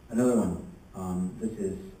 Another one, this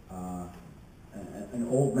is an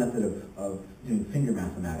old method of doing finger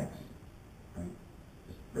mathematics, right?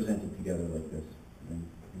 Just presented together like this in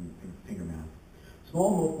finger math. Small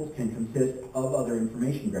multiples can consist of other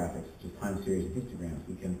information graphics, such as time series and histograms.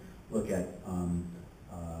 We can look at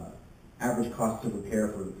average costs of repair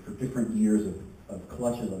for different years of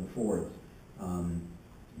clutches on Fords, and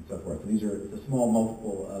so forth. So it's a small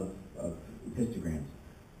multiple of histograms.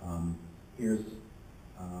 Here's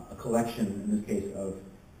a collection, in this case, of,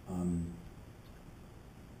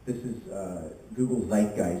 this is Google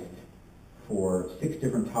Zeitgeist for 6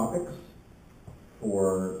 different topics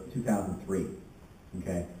for 2003.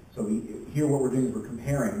 Okay, so here what we're doing is we're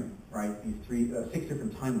comparing, right, these 6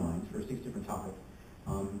 different timelines for 6 different topics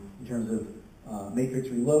in terms of Matrix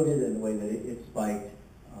Reloaded and the way that it spiked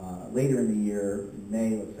later in the year, in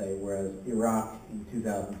May, let's say, whereas Iraq in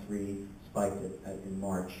 2003 spiked in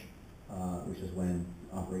March, which is when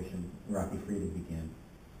Operation Iraqi Freedom began.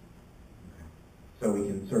 Okay. So we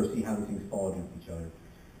can sort of see how these things fall against each other.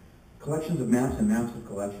 Collections of maps and maps of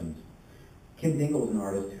collections. Kim Dingle is an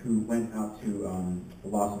artist who went out to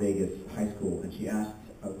Las Vegas high school, and she asked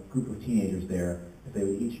a group of teenagers there if they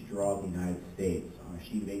would each draw the United States on a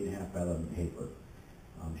sheet of 8.5 by 11 paper.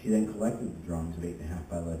 She then collected the drawings of 8.5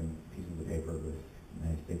 by 11 pieces of paper with the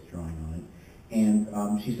United States drawing on it,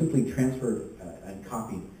 and she simply transferred and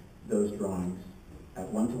copied those drawings at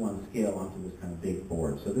 1-to-1 scale onto this kind of big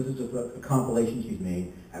board. So this is just a compilation she's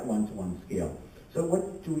made at 1-to-1 scale. So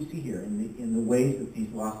what do we see here in the ways that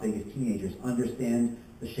these Las Vegas teenagers understand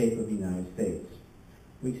the shape of the United States.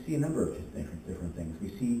 We see a number of different things. We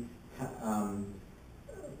see,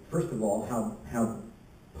 first of all, how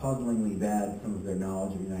puzzlingly bad some of their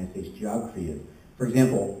knowledge of United States geography is. For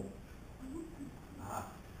example,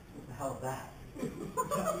 what the hell is that?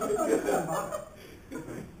 Nevada.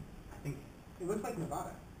 I think, It looks like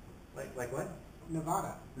Nevada. like what?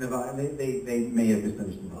 Nevada. Nevada. They may have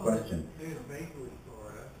misunderstood the question. There's Bakery,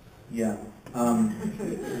 Florida. Yeah.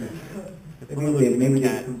 Maybe they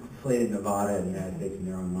conflated Nevada and the United States in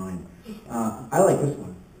their own mind. I like this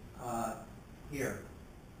one. Here.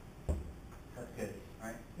 That's good,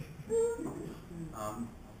 right?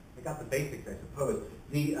 I got the basics, I suppose.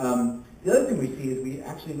 The other thing we see is we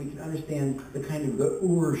can understand the kind of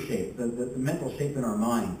the shape, the mental shape in our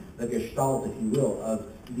mind, the gestalt, if you will, of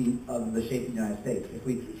the shape of the United States. If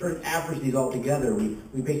we sort of average these all together, we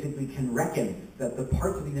basically can reckon that the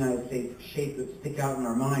parts of the United States shape that stick out in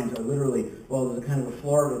our minds are literally, well, there's a kind of a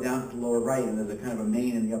Florida down to the lower right, and there's a kind of a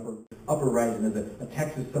Maine in the upper right, and there's a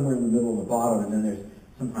Texas somewhere in the middle and the bottom, and then there's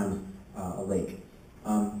sometimes a lake.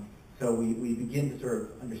 So we begin to sort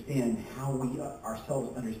of understand how we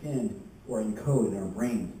ourselves understand or encode in our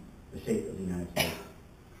brains the shape of the United States.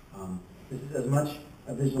 This is as much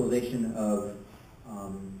a visualization of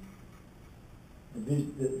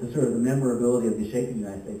the sort of the memorability of the shape of the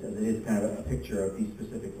United States as it is kind of a picture of these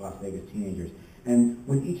specific Las Vegas teenagers. And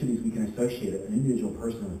with each of these, we can associate an individual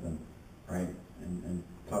person with them, right? And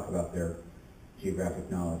talk about their geographic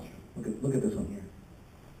knowledge. Look at this one here.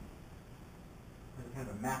 There's kind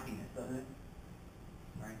of a mappiness, doesn't it?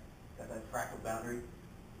 Right? Got that fractal boundary.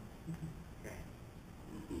 Okay.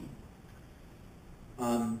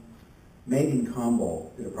 Megan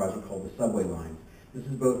Comball did a project called the Subway Lines. This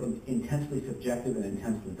is both intensely subjective and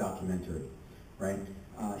intensely documentary, right?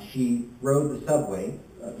 She rode the subway,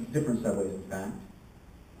 different subways in fact,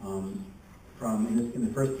 in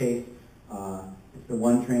the first case, it's the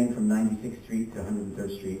 1 train from 96th Street to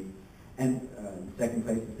 103rd Street, and in the second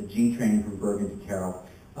place, it's the G train from Bergen to Carroll.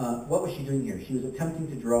 What was she doing here? She was attempting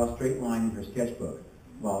to draw a straight line in her sketchbook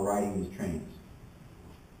while riding these trains.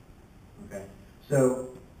 Okay, so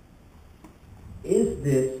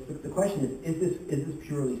the question is this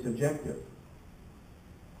purely subjective?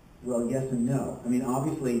 Well, yes and no. I mean,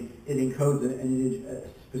 obviously, it encodes a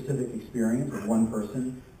specific experience of one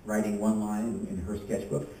person writing one line in her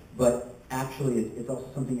sketchbook, but actually, it's also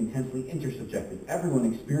something intensely intersubjective.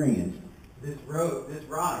 Everyone experienced this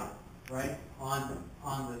ride, right, on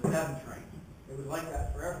the 7 train. It was like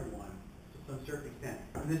that for everyone to some certain extent.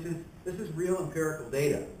 And this is real empirical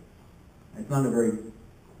data. It's not a very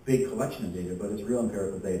big collection of data, but it's real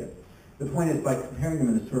empirical data. The point is, by comparing them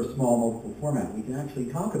in this sort of small multiple format, we can actually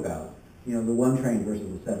talk about, the 1 train versus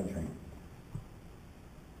the 7 train.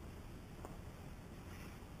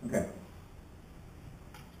 Okay.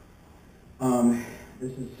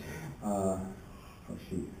 This is, oh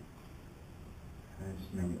shoot. I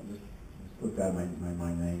just slipped out of my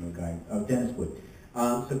mind the name of the guy. Oh, Dennis Wood.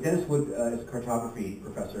 So Dennis Wood is a cartography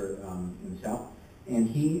professor in the South, and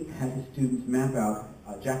he had his students map out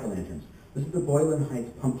jack-o'-lanterns. This is the Boylan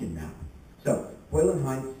Heights pumpkin map. So Boylan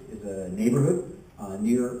Heights is a neighborhood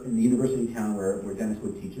near in the university town where Dennis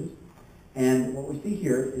Wood teaches. And what we see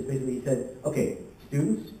here is basically he said, okay,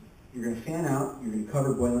 students, you're going to fan out, you're going to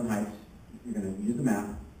cover Boylan Heights, you're going to use the map,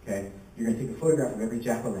 okay? You're going to take a photograph of every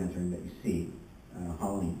jack-o'-lantern that you see on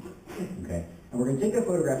Halloween, okay? And we're going to take that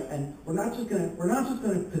photograph, and we're not just going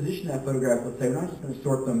to position that photograph. Let's say we're not just going to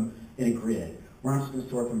sort them in a grid. We're not just going to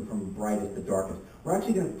sort them from brightest to darkest. We're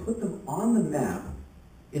actually going to put them on the map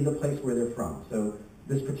in the place where they're from. So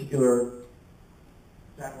this particular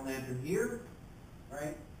jack-o'-lantern here,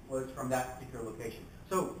 right, was from that particular location.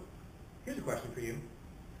 So here's a question for you.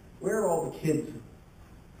 Where are all the kids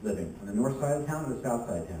living? On the north side of town or the south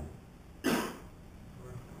side of town?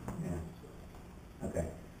 Yeah. Okay.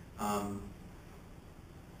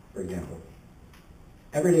 For example,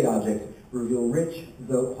 everyday objects reveal rich,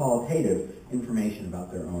 though qualitative, information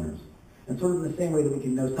about their owners. And sort of in the same way that we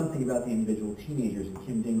can know something about the individual teenagers in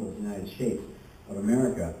Kim Dingle's United Shapes of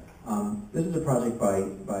America, this is a project by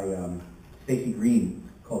Stacy Green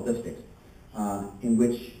called Lipsticks, in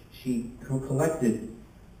which she collected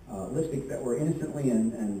lipsticks that were innocently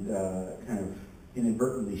and kind of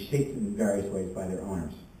inadvertently shaped in various ways by their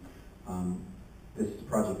owners. This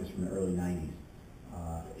project is from the early 90s.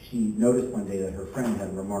 She noticed one day that her friend had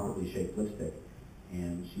a remarkably shaped lipstick,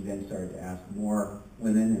 and she then started to ask more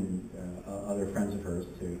women and other friends of hers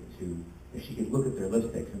to if she could look at their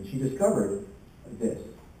lipsticks, and she discovered this.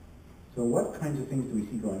 So what kinds of things do we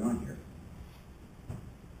see going on here?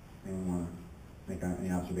 Anyone want to make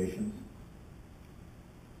any observations?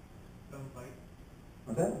 Don't fight.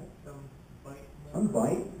 What's that? Some bite. Some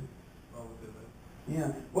bite? Relatively.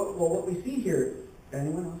 Yeah. Well, what we see here,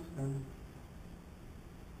 anyone else?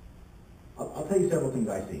 I'll tell you several things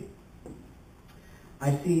I see.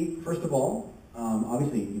 I see, first of all,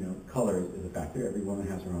 obviously, color is a factor. Every woman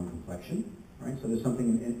has her own complexion, right? So there's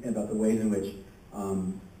something about the ways in which,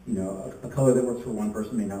 a color that works for one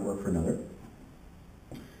person may not work for another.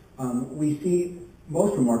 We see,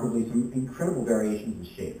 most remarkably, some incredible variations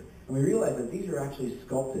in shape. And we realize that these are actually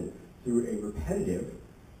sculpted through a repetitive,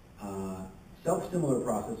 self-similar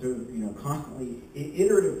process, or, constantly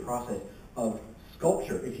iterative process of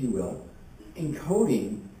sculpture, if you will,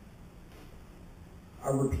 encoding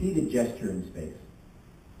a repeated gesture in space.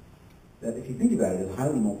 That, if you think about it, is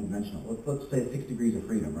highly multidimensional. Let's say 6 degrees of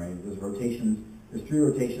freedom, right? There's rotations, there's 3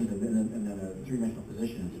 rotations and then a 3-dimensional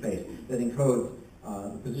position in space that encodes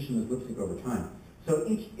the position of this lipstick over time. So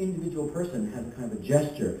each individual person has a kind of a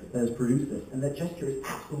gesture that has produced this, and that gesture is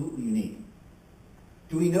absolutely unique.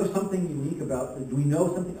 Do we know something unique about, do we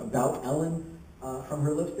know something about Ellen from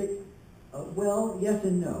her lipstick? Well, yes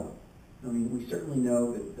and no. I mean, we certainly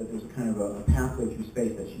know that there's a kind of a pathway through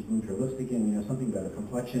space that she's moved her lipstick in. We know something about her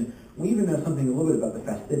complexion. We even know something a little bit about the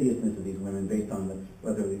fastidiousness of these women based on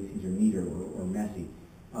whether these are neat or messy.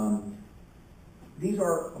 These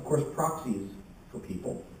are, of course, proxies for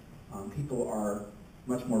people. People are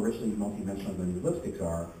much more richly multidimensional than these lipsticks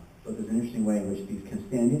are, but there's an interesting way in which these can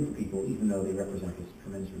stand in for people even though they represent this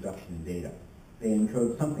tremendous reduction in data. They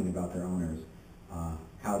encode something about their owners,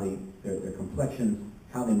 how their complexions,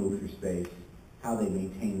 how they move through space, how they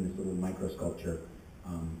maintain this little microsculpture,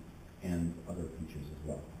 and other features as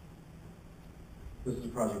well. This is a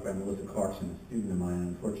project by Melissa Clarkson, a student of mine, and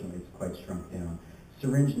unfortunately it's quite shrunk down.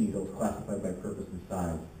 Syringe needles classified by purpose and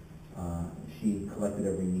size. She collected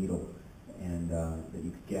every needle that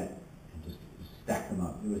you could get and just stacked them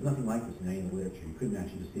up. There was nothing like this in any of the literature. You couldn't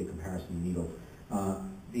actually just see a comparison of needles.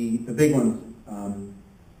 The big ones,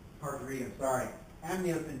 hard to read, I'm sorry.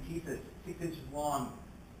 Amniocentesis, 6 inches long.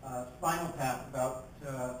 Spinal tap, about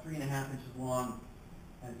 3.5 inches long,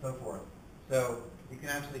 and so forth. So you can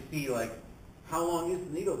actually see, like, how long is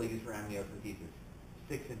the needle they use for amniocentesis?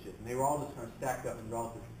 6 inches. And they were all just kind of stacked up in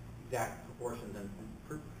relative exact proportions and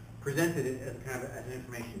presented it as kind of as an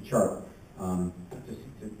information chart, just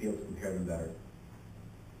to be able to compare them better.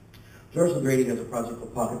 George LaGrady has a project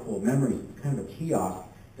called Pocket Full of Memories. It's kind of a kiosk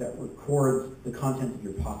that records the contents of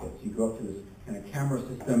your pockets. You go up to this kind of camera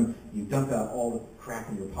system, you dump out all the crap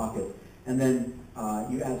in your pockets, and then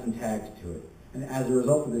you add some tags to it. And as a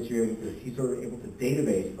result of this, he's sort of able to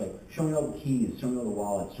database, like, show me all the keys, show me all the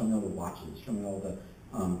wallets, show me all the watches, show me all the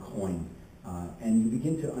coins. And you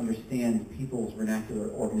begin to understand people's vernacular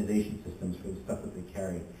organization systems for the stuff that they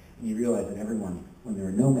carry. And you realize that everyone, when they're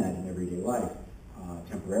a nomad in everyday life,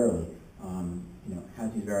 temporarily,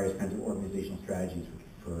 has these various kinds of organizational strategies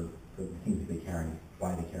for the things that they carry,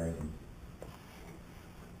 why they carry them.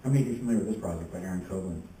 How many of you are familiar with this project by Aaron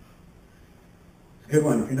Copeland? It's a good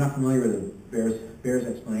one. If you're not familiar with it, bears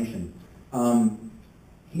explanation.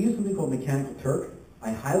 He used something called Mechanical Turk.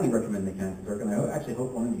 I highly recommend Mechanical Turk, and I actually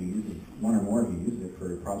hope one or more of you use it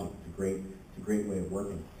for a project. It's a great way of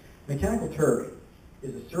working. Mechanical Turk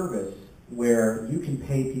is a service where you can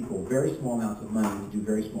pay people very small amounts of money to do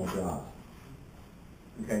very small jobs.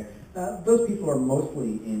 Okay, those people are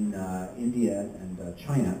mostly in India and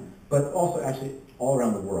China, but also actually all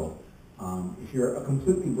around the world. If you're a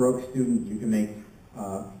completely broke student, you can make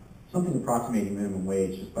something approximating minimum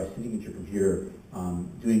wage just by sitting at your computer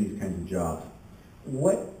doing these kinds of jobs.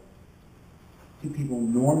 What do people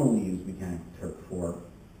normally use Mechanical Turk for?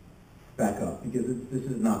 Back up, because this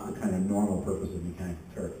is not the kind of normal purpose of Mechanical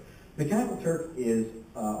Turk. Mechanical Turk is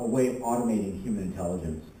a way of automating human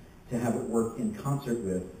intelligence to have it work in concert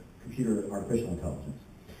with computer artificial intelligence.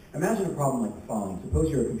 Imagine a problem like the following.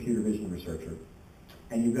 Suppose you're a computer vision researcher,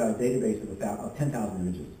 and you've got a database of 10,000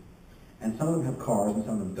 images, and some of them have cars and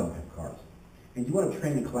some of them don't have cars. And you want to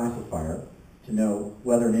train a classifier to know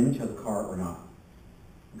whether an image has a car or not.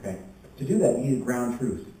 Okay? To do that, you need ground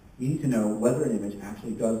truth. You need to know whether an image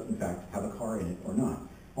actually does, in fact, have a car in it or not.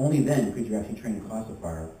 Only then could you actually train a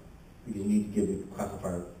classifier, because you need to give the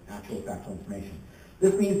classifier actual factual information.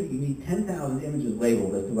 This means that you need 10,000 images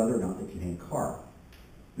labeled as to whether or not they contain a car.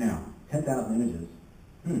 Now, 10,000 images,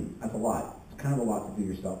 that's a lot. It's kind of a lot to do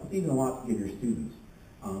yourself. It's even a lot to give your students.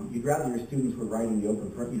 You'd rather your students were writing the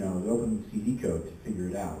open CD code to figure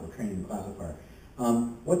it out, or training the classifier.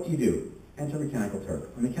 What do? Enter Mechanical Turk.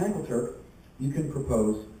 On Mechanical Turk, you can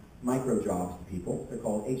propose micro jobs to people. They're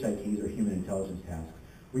called HITs, or Human Intelligence Tasks,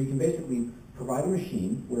 where you can basically provide a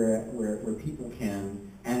machine where people can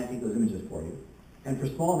annotate those images for you. And for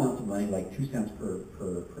small amounts of money, like 2 cents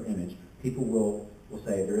per image, people will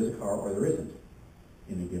say there is a car or there isn't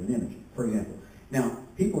in a given image, for example. Now,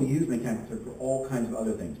 people use Mechanical Turk for all kinds of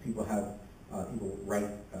other things. People write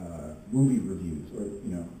movie reviews, or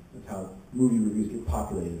that's how movie reviews get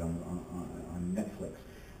populated on Netflix,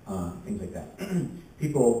 things like that.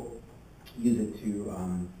 People use it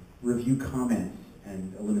to review comments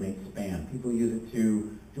and eliminate spam. People use it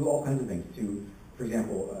to do all kinds of things. To, for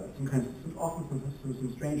example, often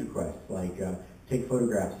some strange requests, like take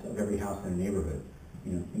photographs of every house in a neighborhood,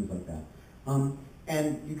 things like that.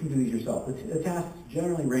 And you can do these yourself. The tasks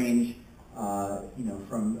generally range,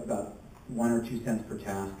 from about 1 or 2 cents per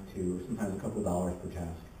task to sometimes a couple of dollars per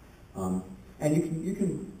task. And you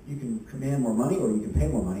can command more money, or you can pay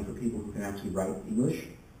more money for people who can actually write English,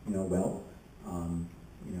 well,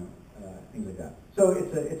 things like that. So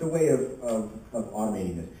it's a way of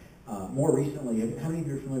automating this. More recently, how many of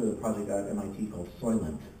you are familiar with a project at MIT called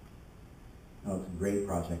Soylent? Oh, it's a great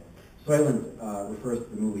project. Soylent refers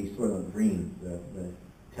to the movie Soylent Green. The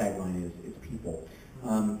tagline is "It's people."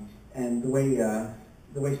 And the way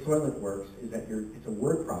Soylent works is that it's a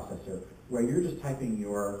word processor where you're just typing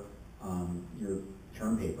your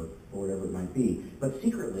term paper or whatever it might be, but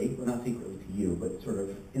secretly, well, not secretly to you, but sort of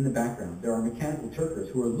in the background, there are Mechanical Turkers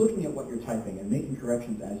who are looking at what you're typing and making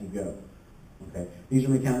corrections as you go. Okay, these are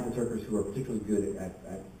Mechanical Turkers who are particularly good at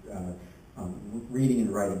reading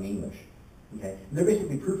and writing English. Okay, and they're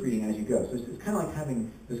basically proofreading as you go. So it's kind of like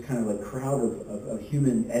having this kind of like crowd of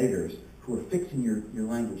human editors who are fixing your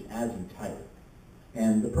language as you type.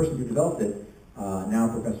 And the person who developed it, now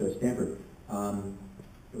a professor at Stanford,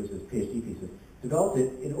 it was his PhD thesis, developed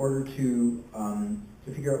it in order to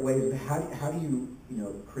figure out ways of how do you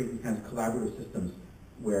create these kinds of collaborative systems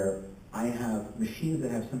where I have machines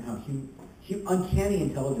that have somehow uncanny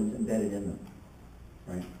intelligence embedded in them,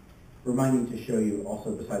 right? Remind me to show you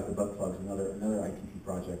also, besides the butt plugs, another ITT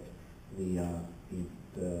project,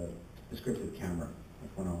 the descriptive camera.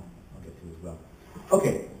 That's one I'll get to as well.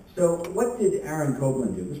 Okay, so what did Aaron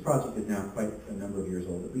Golan do? This project is now quite a number of years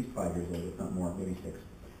old, at least 5 years old, if not more, maybe 6.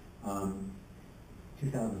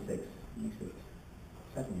 2006, makes it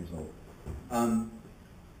 7 years old.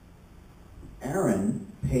 Aaron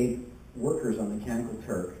paid workers on Mechanical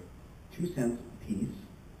Turk 2 cents a piece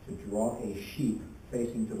to draw a sheep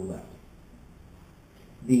facing to the left.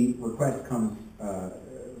 The request comes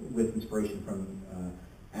with inspiration from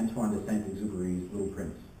Antoine de Saint-Exupéry's Little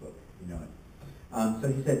Prince book, you know it. So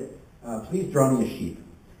he said, please draw me a sheep.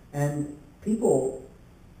 And people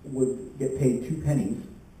would get paid 2 pennies,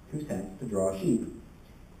 2 cents, to draw a sheep.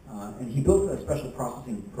 And he built a special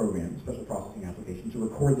processing program, special processing application to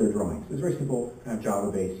record their drawings. It was very simple, kind of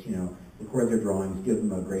Java-based, record their drawings, give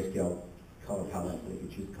them a grayscale color palette so they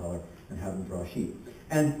could choose color, and have them draw a sheep.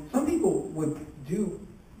 And some people would do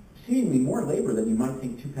seemingly more labor than you might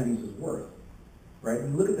think 2 pennies is worth, right?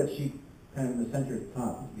 And look at that sheep kind of in the center at the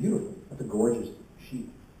top. It's beautiful. That's a gorgeous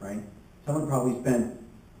sheep, right? Someone probably spent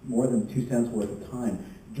more than 2 cents worth of time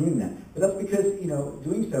doing that. But that's because,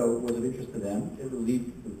 doing so was of interest to them. It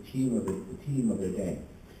relieved the tedium of their day.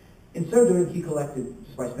 In so doing, he collected,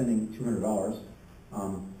 just by spending $200,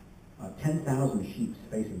 10,000 sheep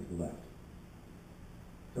facing to the left.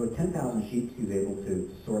 So with 10,000 sheep, he was able to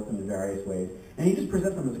sort them in various ways. And he just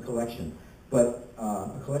presents them as a collection, but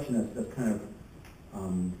a collection that's kind of,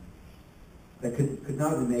 that could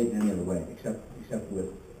not have been made in any other way, except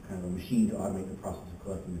with kind of a machine to automate the process of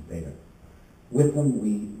collecting this data. With them,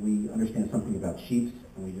 we understand something about sheep,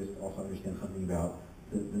 and we just also understand something about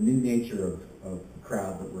the new nature of the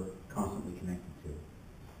crowd that we're constantly connected to.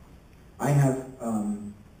 I have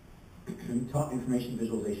taught information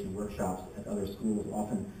visualization workshops at other schools,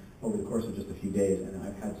 often over the course of just a few days, and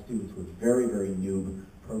I've had students with very, very noob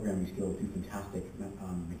programming skills do fantastic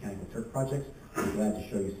Mechanical Turk projects. I'm glad to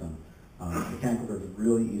show you some. Mechanical Turk is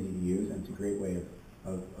really easy to use, and it's a great way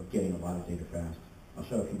of getting a lot of data fast. I'll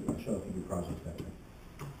show a few projects that way.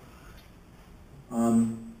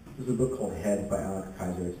 There's a book called Heads by Alex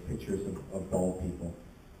Kaiser. It's pictures of bald people.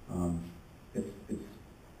 It's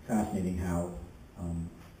fascinating how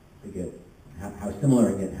they get how similar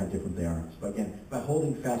and yet how different they are. So again, by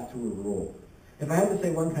holding fast to a rule. If I had to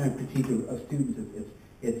say one kind of critique of students,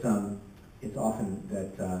 it's often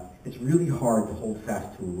that it's really hard to hold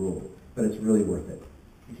fast to a rule, but it's really worth it.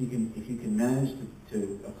 If you can manage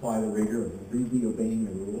to apply the rigor of really obeying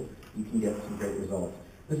the rule, you can get some great results.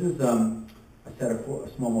 This is a set of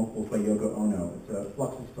small multiples by Yoko Ono. It's a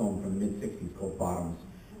Fluxus film from the mid-60s called Bottoms.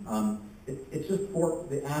 It's just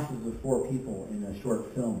the asses of 4 people in a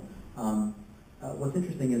short film. What's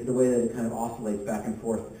interesting is the way that it kind of oscillates back and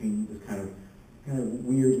forth between this kind of kind of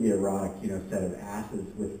weirdly erotic, set of asses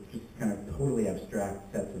with just kind of totally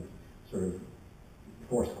abstract sets of sort of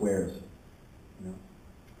four squares.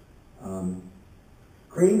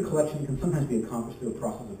 Creating a collection can sometimes be accomplished through a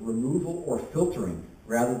process of removal or filtering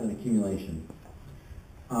rather than accumulation.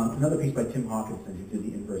 Another piece by Tim Hawkinson, who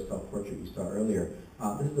did the inverse self-portrait you saw earlier.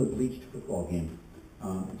 This is a bleached football game.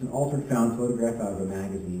 It's an altered found photograph out of a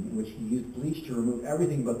magazine in which he used bleach to remove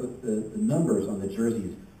everything but the numbers on the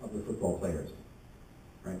jerseys of the football players.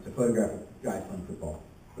 Right? It's a photograph of guys playing football,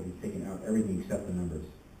 but he's taken out everything except the numbers.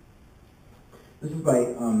 This is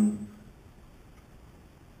by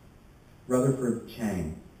Rutherford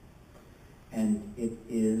Chang, and it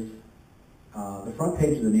is the front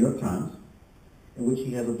page of the New York Times, in which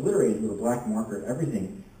he has obliterated with a black marker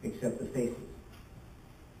everything except the faces.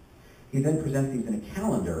 He then presents these in a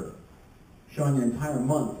calendar showing an entire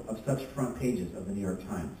month of such front pages of the New York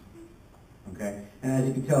Times. Okay? And as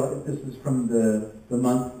you can tell, this is from the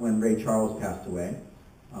month when Ray Charles passed away.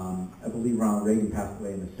 I believe Ronald Reagan passed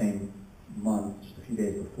away in the same month, just a few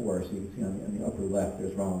days before. So you can see on the upper left,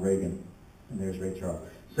 there's Ronald Reagan, and there's Ray Charles.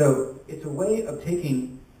 So it's a way of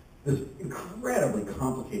taking this incredibly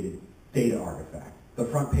complicated data artifact, the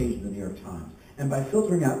front page of the New York Times, and by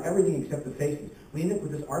filtering out everything except the faces, we end up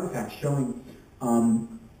with this artifact showing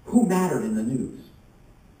who mattered in the news,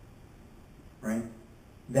 right,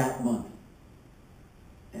 that month.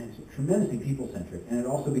 And it's tremendously people-centric, and it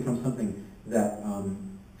also becomes something that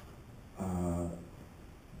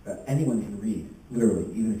that anyone can read,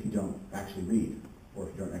 literally, even if you don't actually read, or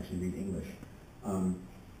if you don't actually read English.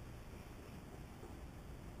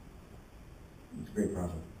 It's a great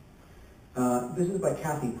project. This is by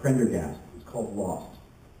Kathy Prendergast. It's called Lost.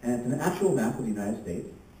 And it's an actual map of the United States.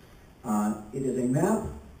 It is a map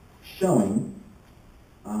showing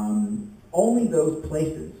only those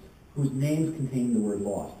places whose names contain the word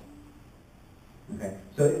lost. Okay?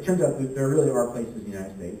 So it turns out that there really are places in the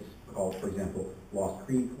United States called, for example, Lost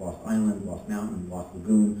Creek, Lost Island, Lost Mountain, Lost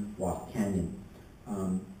Lagoon, Lost Canyon.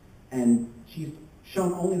 And she's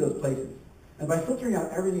shown only those places. And by filtering out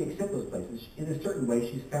everything except those places, in a certain way,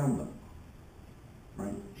 she's found them.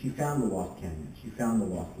 Right? She found the Lost Canyon. She found the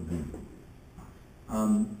Lost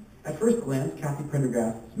Lagoon. At first glance, Kathy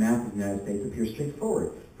Prendergast's map of the United States appears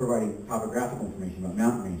straightforward, providing topographical information about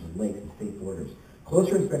mountain ranges, lakes, and state borders.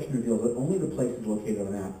 Closer inspection reveals that only the places located on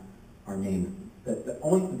the map are named, the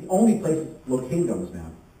only places located on this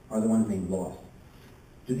map are the ones named Lost.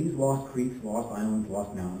 Do these lost creeks, lost islands,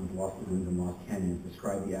 lost mountains, lost lagoons, and lost canyons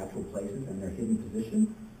describe the actual places and their hidden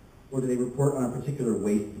position? Or do they report on a particular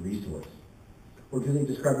wasted resource? Or do they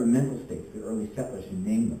describe the mental states of the early settlers who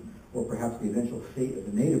named them? Or perhaps the eventual fate of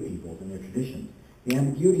the native peoples and their traditions? The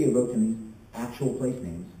ambiguity evoked in these actual place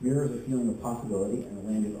names mirrors a feeling of possibility and a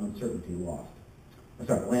land of uncertainty lost.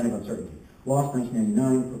 Land of Uncertainty. Lost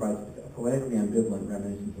 1999 provides a poetically ambivalent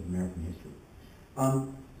reminiscence of American history.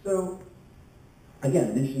 So, again,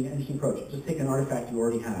 an interesting approach. Just take an artifact you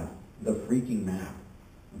already have, the freaking map,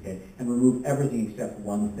 okay, and remove everything except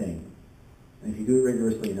one thing. And if you do it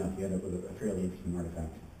rigorously enough, you end up with a fairly interesting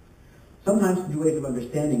artifact. Sometimes new ways of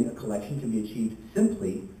understanding a collection can be achieved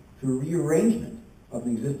simply through rearrangement of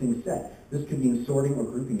an existing set. This could mean sorting or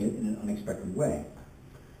grouping it in an unexpected way.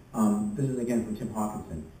 This is again from Tim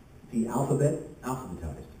Hawkinson. The alphabet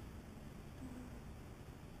alphabetized.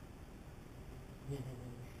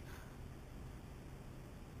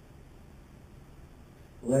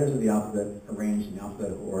 The letters of the alphabet arranged in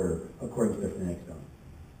alphabetical order according to their phonetic spelling.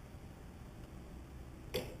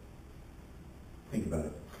 Think about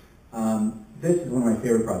it. This is one of my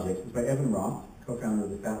favorite projects. It's by Evan Roth, co-founder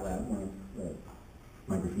of the Fat Lab, one of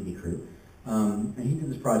my graffiti crew. And he did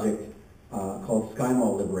this project called Sky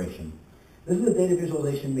Mall Liberation. This is a data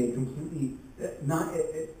visualization made completely with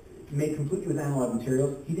analog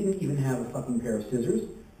materials. He didn't even have a fucking pair of scissors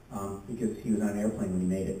because he was on an airplane when he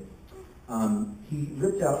made it. He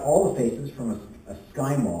ripped out all the faces from a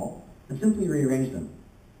sky mall and simply rearranged them.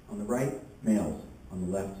 On the right, males. On the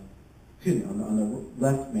left, on the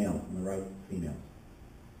left, males. On the right, females.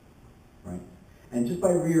 Right? And just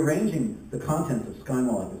by rearranging the contents of sky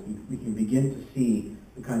mall like this, we can begin to see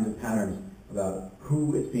the kinds of patterns about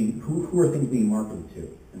who are things being marketed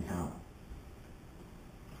to and how.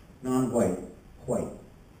 Non-white, white.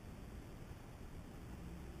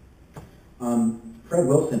 Fred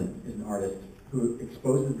Wilson is an artist who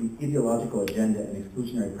exposes the ideological agenda and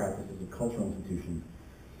exclusionary practices of cultural institutions.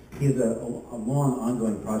 He has a long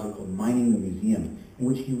ongoing project called Mining the Museum, in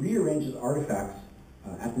which he rearranges artifacts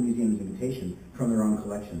at the museum's invitation from their own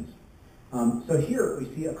collections. So here we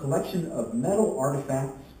see a collection of metal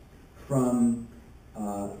artifacts from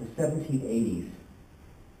the 1780s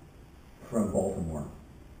from Baltimore.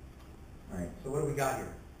 All right, so what do we got here?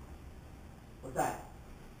 What's that?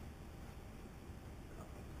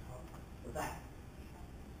 What's that?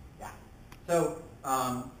 Yeah. So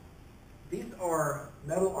these are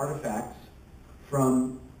metal artifacts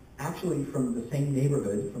actually from the same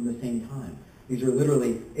neighborhood, from the same time. These are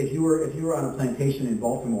literally, if you were on a plantation in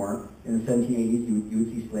Baltimore in the 1780s, you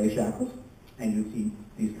would see slave shackles, and you would see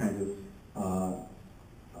these kinds of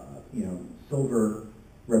silver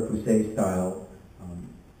repoussé style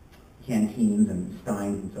canteens and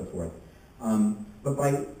steins and so forth. But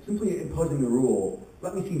by simply imposing the rule,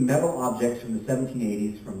 let me see metal objects from the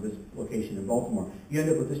 1780s from this location in Baltimore, you end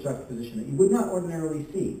up with this juxtaposition that you would not ordinarily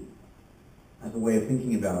see as a way of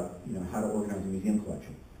thinking about how to organize a museum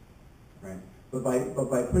collection, right? But by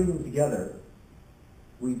putting them together,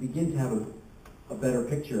 we begin to have a better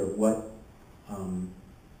picture of what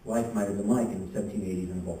life might have been like in the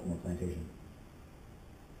 1780s in a Baltimore plantation.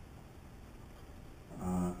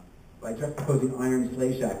 By juxtaposing iron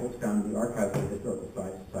slave shackles found in the archives of the Historical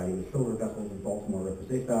Society with silver vessels in Baltimore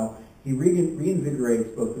repoussé style, he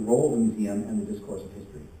reinvigorates both the role of the museum and the discourse of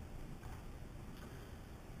history.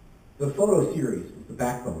 The photo series is the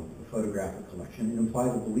backbone of the photographic collection. It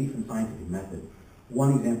implies a belief in scientific method.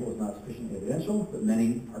 One example is not sufficiently evidential, but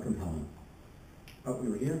many are compelling. Oh, we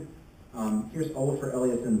were here. Here's Olafur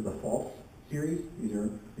Eliasson's The Faults series. These are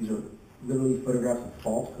literally photographs of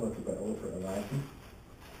faults collected by Olafur Eliasson.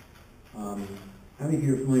 How many of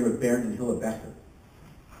you are familiar with Bernd and Hilla Becker?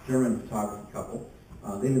 German photography couple.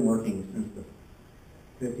 They've been working since the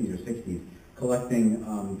 50s or 60s, collecting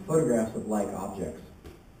photographs of like objects.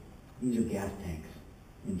 These are gas tanks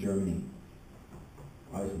in Germany.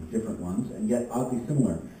 Obviously different ones, and yet oddly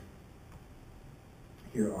similar.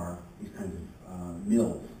 Here are these kinds of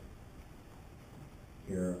mills.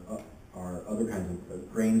 Here are other kinds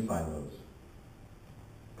of grain silos,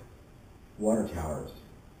 water towers,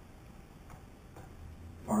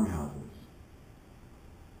 farmhouses.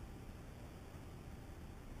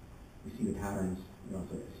 We see the patterns, we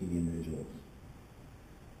also see the individuals.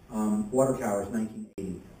 Water towers,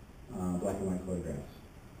 1980, black and white photographs.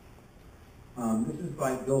 This is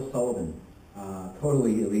by Bill Sullivan,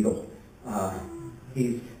 totally illegal.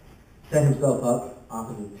 He's set himself up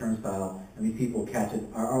opposite the turnstile, and these people catch it,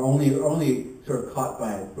 are only sort of caught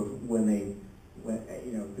by it when they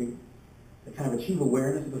kind of achieve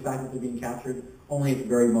awareness of the fact that they're being captured, only at the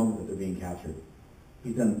very moment that they're being captured.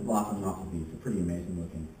 He's done lots and lots of these. They're pretty amazing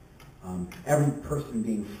looking. Every person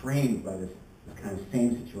being framed by this kind of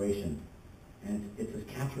same situation. And it's this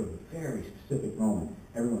capture of a very specific moment.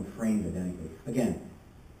 Everyone framed identically. Again,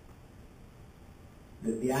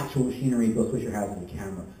 the actual machinery Bill Swisher has is a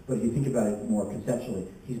camera. But if you think about it more conceptually,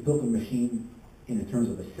 he's built a machine in terms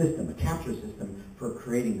of a system, a capture system for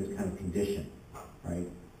creating this kind of condition, right?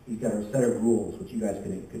 He's got a set of rules which you guys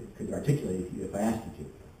could articulate if I asked you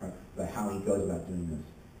to, right? About how he goes about doing this.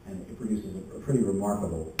 And it produces a pretty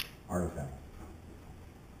remarkable artifact.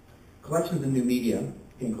 Collections in new media,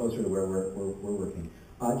 getting closer to where we're working.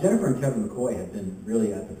 Jennifer and Kevin McCoy have been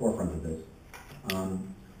really at the forefront of this.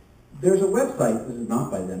 There's a website, this is not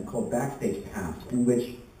by them, called Backstage Pass, in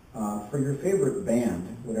which for your favorite band,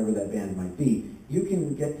 whatever that band might be, you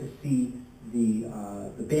can get to see the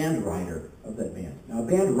band rider of that band. Now, a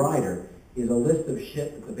band rider is a list of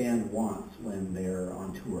shit that the band wants when they're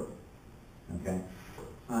on tour. Okay?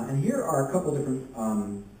 And here are a couple different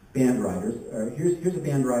band riders. Here's a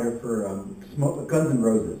band rider for Guns N'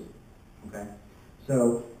 Roses. Okay?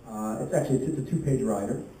 So it's a two-page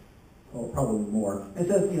rider. Well, probably more. It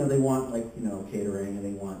says, they want catering, and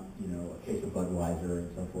they want, a case of Budweiser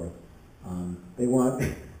and so forth. They want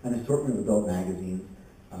an assortment of adult magazines.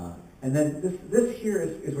 And then this here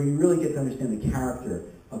is where you really get to understand the character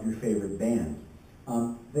of your favorite band.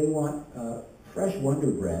 They want fresh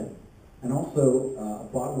Wonder Bread and also a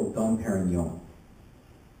bottle of Dom Perignon.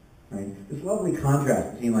 Right? This lovely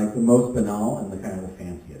contrast between the most banal and the kind of the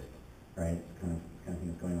fanciest. Right? It's the kind of thing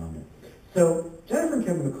that's going on there. So Jennifer and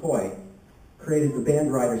Kevin McCoy created the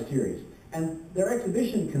Band Rider series. And their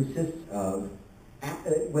exhibition consists of,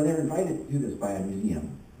 when they're invited to do this by a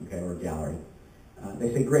museum, okay, or a gallery,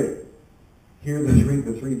 they say, great, here are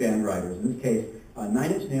the three band riders. In this case,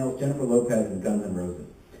 Nine Inch Nails, Jennifer Lopez, and Guns N' Roses.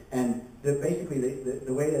 And basically,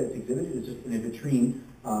 the way that it's exhibited is just in a vitrine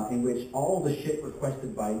in which all the shit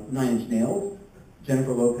requested by Nine Inch Nails,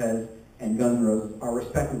 Jennifer Lopez, and Guns N' Roses are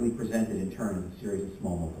respectively presented in turn as a series of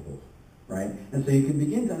small multiples, right? And so you can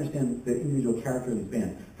begin to understand the individual character of these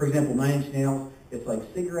bands. For example, Nine Inch Nails, it's like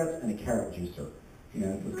cigarettes and a carrot juicer.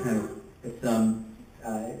 It's kind of,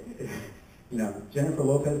 Jennifer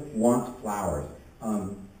Lopez wants flowers.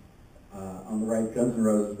 On the right, Guns N'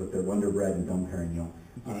 Roses with their Wonder Bread and Dom Perignon.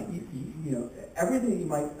 You know, everything that you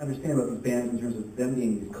might understand about these bands in terms of them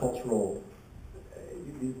being these cultural,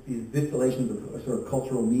 these distillations of sort of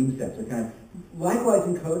cultural meme sets are kind of likewise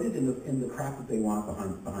encoded in the crap that they want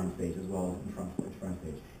behind stage as well as in front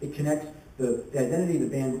stage. It connects the identity of the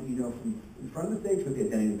band that you know from in front of the stage with the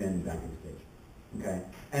identity of the band in the back of the stage. Okay,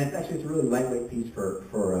 and it's a really lightweight piece for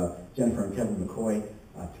Jennifer and Kevin McCoy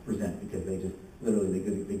to present, because they just literally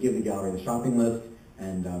they give the gallery the shopping list,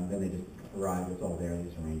 and then they just arrive. It's all there. They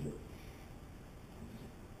just arrange it.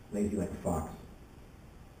 Lazy like a fox.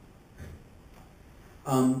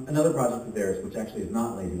 Another project of theirs, which actually is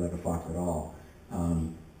not lazy like a fox at all,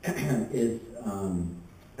 is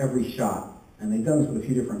Every Shot, and they've done this with a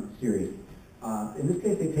few different series. In this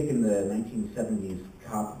case, they've taken the 1970s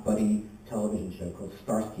cop buddy television show called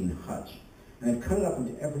Starsky and Hutch, and they've cut it up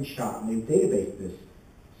into every shot, and they've databased this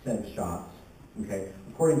set of shots, okay,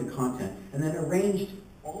 according to content, and then arranged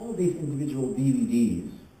all of these individual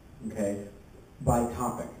DVDs, okay, by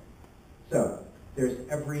topic. So there's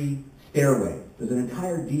every stairway. There's an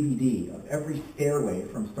entire DVD of every stairway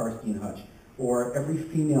from Starsky and Hutch, or every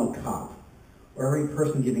female cop, or every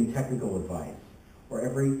person giving technical advice, or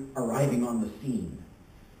every arriving on the scene.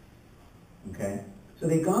 Okay? So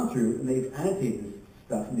they've gone through and they've annotated this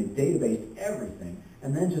stuff and they've databased everything,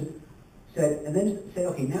 and then just say,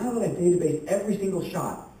 okay, now that I've databased every single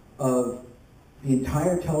shot of the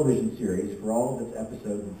entire television series for all of its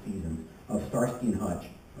episodes and seasons of Starsky and Hutch,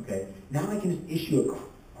 okay, now I can just issue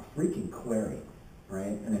a freaking query, right,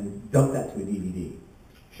 and then dump that to a DVD.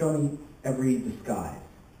 Show me every disguise,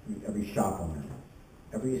 every shop owner,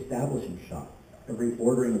 every establishing shop, every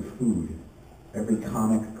ordering of food, every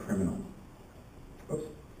comic criminal. Oops.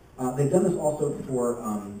 They've done this also for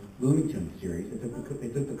Looney Tunes series. They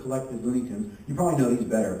took the collected Looney Tunes. You probably know these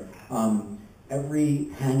better. Every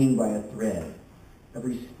hanging by a thread,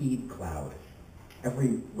 every speed cloud,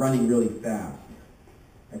 every running really fast,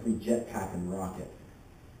 every jetpack and rocket.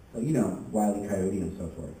 So you know, Wile E. Coyote and so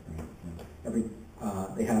forth. Right? You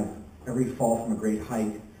know, they have every fall from a great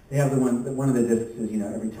height. They have one of the discs is, you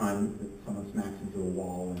know, every time that someone smacks into a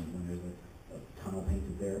wall and when there's a tunnel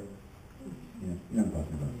painted there. You know what I'm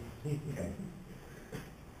talking about. Okay.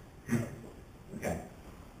 Okay.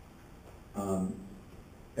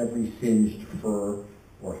 Every singed fur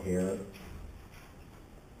or hair.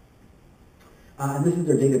 And this is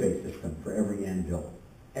their database system for every anvil.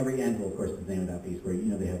 Every anvil, of course, is the name of that piece where, you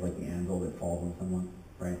know, they have like the anvil that falls on someone,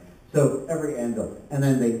 right? So every anvil. And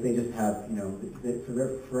then they just have, you know,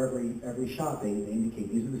 for every shot they indicate,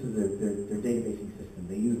 this is their databasing system.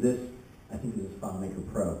 They use this, I think this is FileMaker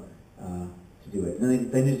Pro, to do it. And then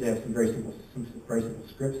they just have some very simple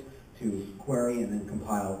scripts to query and then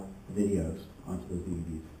compile videos onto those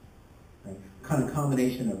DVDs. Right? Kind of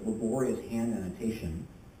combination of laborious hand annotation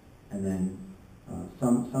and then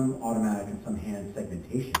some automatic and some hand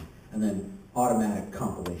segmentation, and then automatic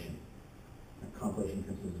compilation. That compilation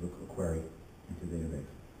consists of a query into the database.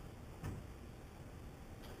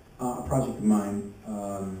 A project of mine,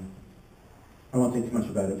 I won't say too much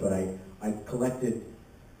about it, but I collected,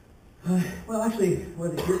 well actually,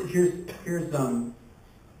 here's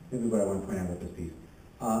maybe what I want to point out about this piece.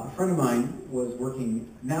 A friend of mine was working,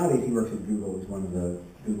 nowadays he works at Google, he's one of the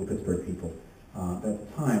Google Pittsburgh people. But at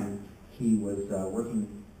the time, he was working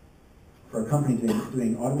for a company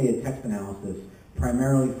doing automated text analysis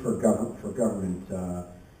primarily for government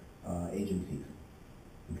agencies.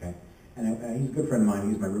 Okay, and he's a good friend of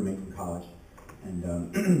mine. He's my roommate from college,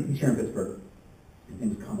 and he's here in Pittsburgh. His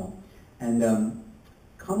name is Kummel, and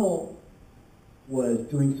Kummel was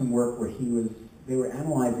doing some work where they were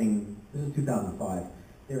analyzing. This is 2005.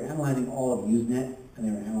 They were analyzing all of Usenet, and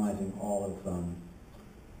they were analyzing all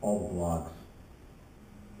the blogs,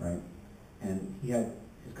 right? And he had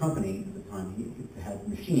his company at the time. He had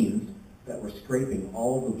machines that were scraping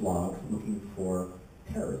all of the blogs looking for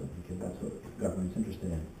terrorism, because that's what the government's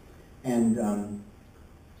interested in. And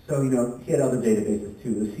so, you know, he had other databases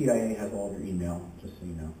too. The CIA has all of your email, just so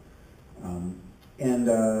you know.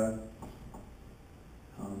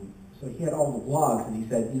 So he had all the blogs, and he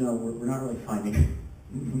said, you know, we're not really finding.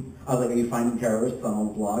 I was like, are you finding terrorists on all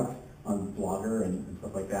the blogs, on Blogger and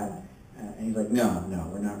stuff like that? And he's like, no,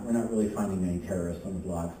 we're not really finding any terrorists on the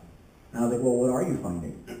blogs. And I was like, well, what are you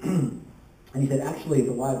finding? And he said, actually, it's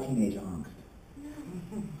a lot of teenage angst.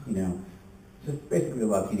 You know, just basically a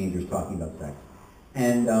lot of teenagers talking about sex.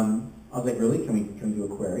 And I was like, really? Can we do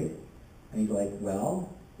a query? And he's like, well,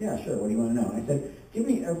 yeah, sure. What do you want to know? And I said, give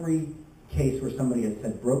me every case where somebody had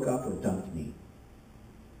said broke up or dumped me.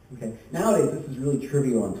 Okay. Nowadays, this is really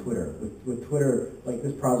trivial on Twitter. With Twitter, like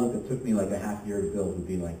this project that took me like a half year to build would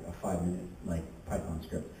be like a 5-minute like Python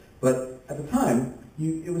script. But at the time,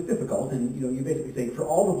 it was difficult, and you basically say, for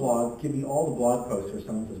all the blog, give me all the blog posts where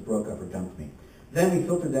someone says broke up or dumped me. Then we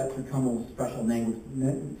filtered that through Kummell's special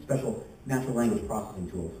natural language processing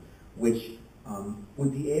tools, which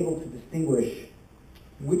would be able to distinguish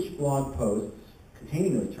which blog posts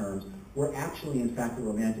containing those terms were actually, in fact, a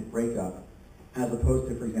romantic breakup, as opposed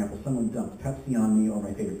to, for example, someone dumped Pepsi on me or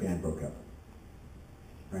my favorite band broke up.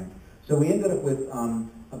 Right? So we ended up with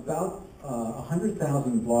about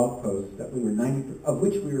 100,000 blog posts that we were of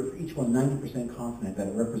which we were for each one 90% confident that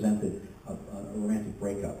it represented a romantic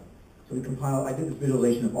breakup. So we compiled. I did this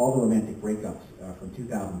visualization of all the romantic breakups from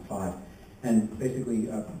 2005, and basically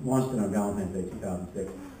launched it on Valentine's Day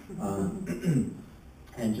 2006,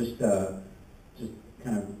 and just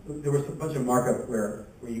kind of there was a bunch of markup where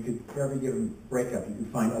you could, for every given breakup, you could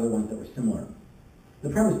find other ones that were similar. The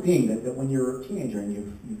premise being that when you're a teenager and you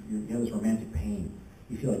have this romantic pain,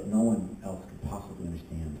 you feel like no one else could possibly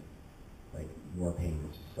understand like your pain,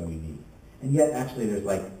 which is so unique. And yet, actually, there's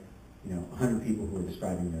like 100 people who are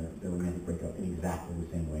describing their romantic breakup in exactly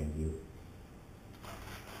the same way as you.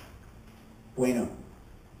 Bueno,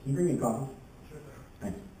 can you bring me a coffee? Sure.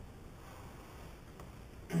 Thanks.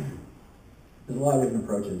 There's a lot of different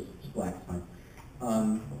approaches. Just black is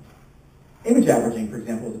fine. Image averaging, for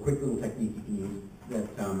example, is a quick little technique you can use that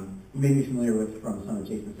you may be familiar with from some of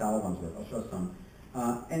Jason Salavon's work. I'll show some.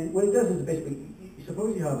 And what it does is basically,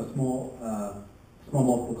 suppose you have a small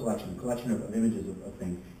multiple collection, a collection of images of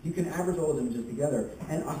things. You can average all those images together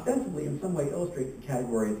and ostensibly in some way illustrate the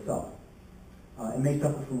category itself. It may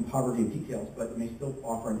suffer from poverty of details, but it may still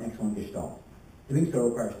offer an excellent gestalt. Doing so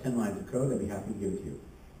requires 10 lines of code. I'd be happy to give it to you.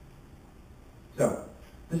 So,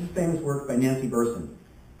 this is famous work by Nancy Berson.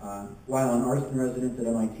 While an artist in residence at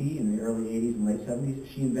MIT in the early 80s and late 70s,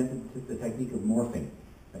 she invented the technique of morphing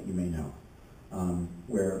that you may know,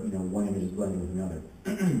 where one image is blended with another.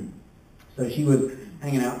 So she was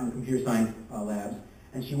hanging out in the computer science labs,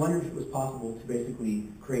 and she wondered if it was possible to basically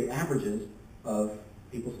create averages of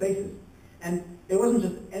people's faces. And it wasn't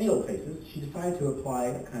just any old faces. She decided to apply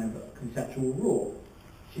a kind of a conceptual rule.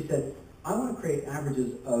 She said, I want to create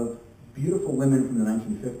averages of beautiful women from the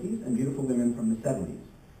 1950s and beautiful women from the 70s.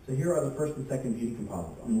 So here are the first and second beauty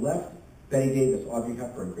composites. On the left, Betty Davis, Audrey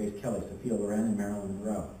Hepburn, Grace Kelly, Sophia Loren, and Marilyn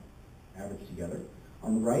Monroe, averaged together.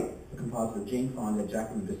 On the right, the composite of Jane Fonda,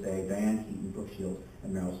 Jacqueline Bisset, Diane Keaton, Brooke Shields,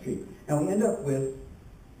 and Meryl Streep. And we end up with,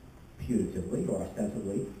 putatively or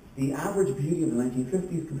ostensibly, the average beauty of the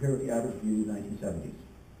 1950s compared with the average beauty of the 1970s.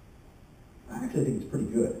 I actually think it's pretty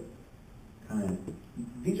good.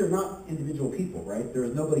 These are not individual people, right? There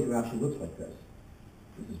is nobody who actually looks like this.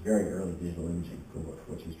 This is very early digital imaging for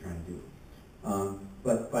what she was trying to do.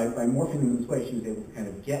 But by morphing them in this way, she was able to kind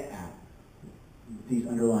of get at these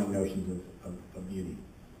underlying notions of beauty.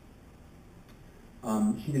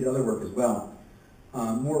 She did other work as well.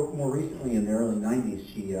 More recently, in the early 90s,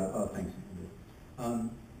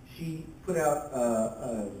 she put out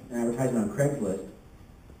an advertisement on Craigslist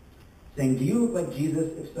saying, do you look like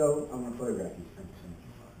Jesus? If so, I want to photograph you.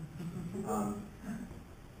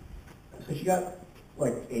 So she got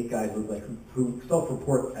like 8 guys who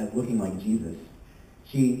self-report as looking like Jesus.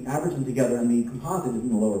 She averaged them together, and the composite is in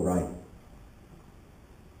the lower right.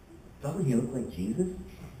 Doesn't he look like Jesus?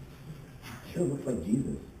 Sure looks like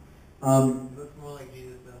Jesus. Looks more like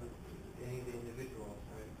Jesus than any of the individuals,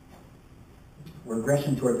 right?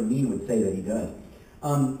 Regression toward the mean would say that he does.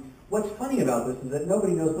 What's funny about this is that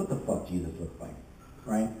nobody knows what the fuck Jesus looks like,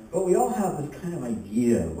 right? But we all have this kind of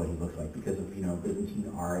idea of what he looks like because of Byzantine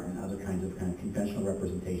art and other kinds of conventional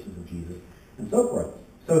representations of Jesus and so forth.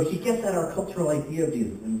 So she gets at our cultural idea of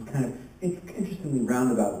Jesus in this kind of interestingly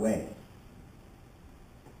roundabout way.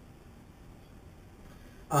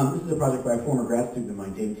 This is a project by a former grad student of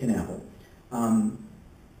mine, David Tinapple.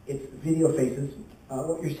 It's video faces.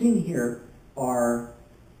 What you're seeing here are,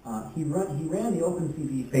 he ran the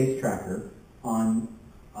OpenCV face tracker on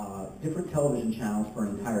different television channels for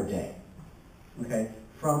an entire day. Okay,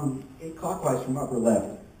 clockwise from upper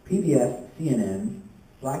left, PBS, CNN,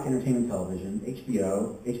 Black Entertainment Television,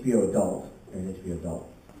 HBO Adult, there's HBO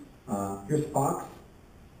Adult. Here's Fox,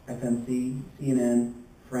 FNC, CNN,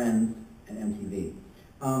 Friends, and MTV.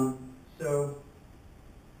 So,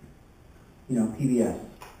 PBS,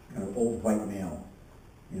 kind of old white male.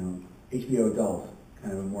 HBO Adult,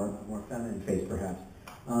 kind of a more feminine face perhaps.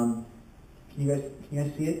 Can you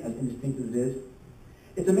guys see it as indistinct as it is?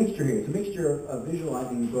 It's a mixture here. It's a mixture of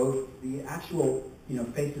visualizing both the actual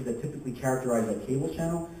faces that typically characterize a cable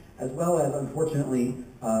channel, as well as, unfortunately,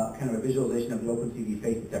 kind of a visualization of the OpenCV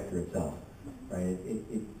face detector itself, right?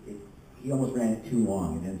 He almost ran it too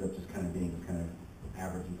long. It ends up just kind of being kind of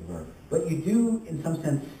average and bizarre. But you do, in some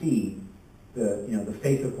sense, see the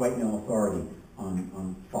face of white male authority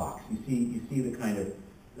on Fox. You see the kind of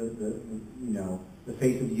the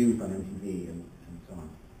face of youth on MTV and so on.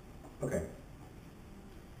 Okay.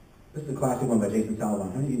 This is a classic one by Jason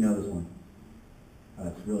Salavon. How many of you know this one?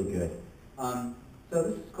 It's really good. So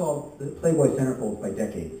this is called the Playboy Centerfolds by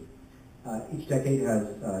decades. Each decade has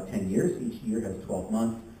 10 years. Each year has 12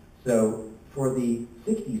 months. So for the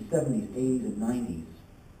 60s, 70s, 80s, and 90s,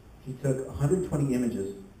 he took 120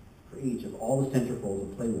 images for each of all the centerfolds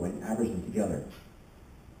of Playboy and averaged them together.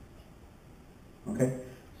 Okay?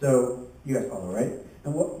 So you guys follow, right?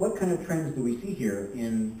 And what kind of trends do we see here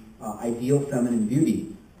in ideal feminine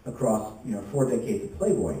beauty across 4 decades of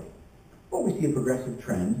Playboy? Well, we see a progressive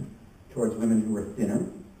trend towards women who are thinner,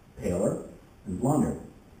 paler, and blonder.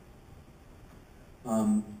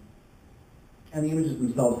 And the images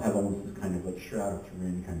themselves have almost this kind of like Shroud of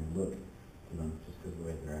Turin kind of look to them, just because of the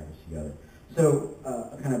way they're averaged together. So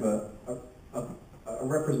a kind of a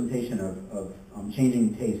representation of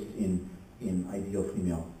changing tastes in ideal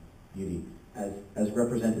female beauty as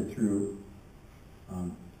represented through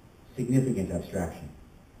significant abstraction.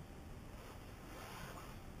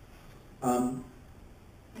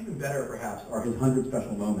 Even better, perhaps, are his 100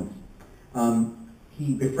 special moments.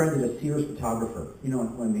 He befriended a Sears photographer.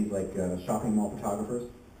 One of these like shopping mall photographers.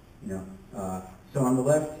 So on the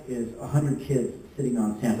left is 100 kids sitting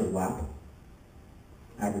on Santa's lap,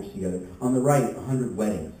 averaged together. On the right, 100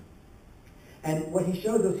 weddings. And what he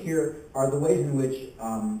shows us here are the ways in which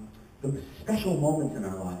the special moments in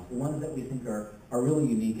our lives, the ones that we think are really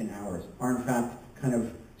unique and ours, are in fact kind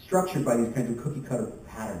of structured by these kinds of cookie-cutter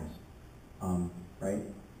patterns, right?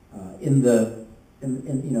 The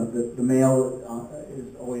male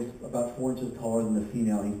is always about 4 inches taller than the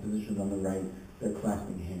female. He's positioned on the right. They're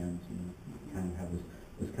clasping hands. You kind of have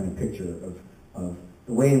this kind of picture of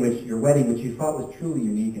the way in which your wedding, which you thought was truly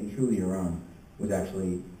unique and truly your own, was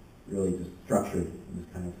actually really just structured in this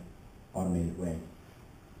kind of automated way.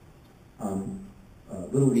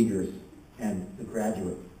 Little Leaguers and The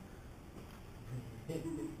Graduate.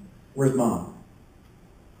 Where's Mom?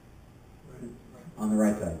 On the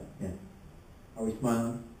right side, yeah. Are we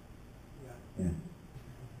smiling? Yeah.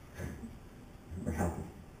 We're happy.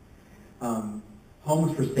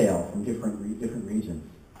 Homes for sale from different regions,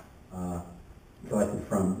 collected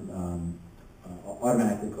from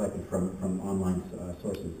automatically collected from online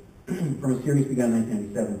sources. From a series begun in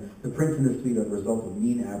 1997, The Prince and the Suite are the result of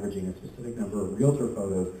mean averaging a specific number of realtor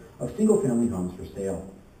photos of single-family homes for sale.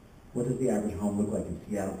 What does the average home look like in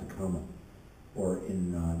Seattle, Tacoma, or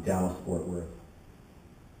in Dallas, Fort Worth?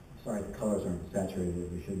 Sorry, the colors aren't as saturated as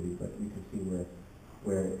they should be, but you can see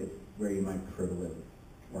where you might prefer to live,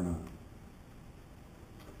 or not.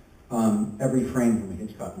 Every Frame from a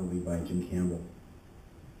Hitchcock movie by Jim Campbell.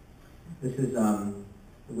 This is The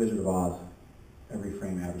Wizard of Oz. Every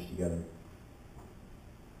frame averaged together.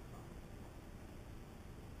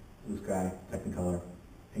 Blue sky, Technicolor,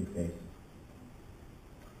 pink face.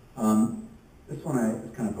 This one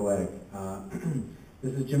is kind of poetic.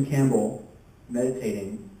 This is Jim Campbell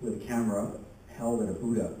meditating with a camera held at a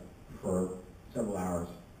Buddha for several hours,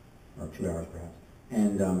 or 2 hours perhaps.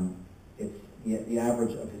 And it's the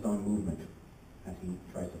average of his own movement as he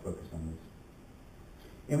tries to focus on this.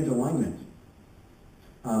 Image alignment.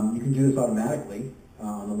 You can do this automatically.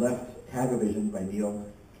 On the left, Tagavision by Neil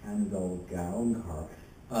Kandalgaonkar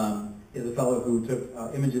is a fellow who took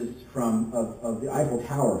images of the Eiffel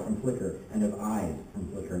Tower from Flickr and of eyes from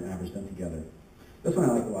Flickr and averaged them together. This one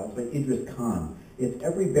I like a lot. It's by Idris Khan. It's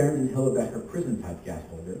every Barrington-Hillebecker prison-type gas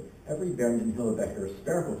holder, every Barrington-Hillebecker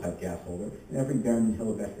spherical-type gas holder, and every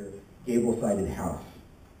Barrington-Hillebecker gable-sided house.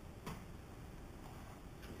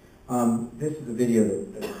 This is a video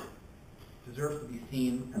that deserves to be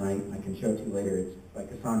seen, and I can show it to you later. It's by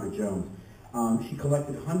Cassandra Jones. She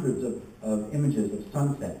collected hundreds of images of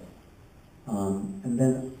sunsets and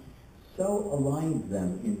then so aligned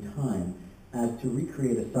them in time as to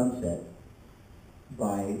recreate a sunset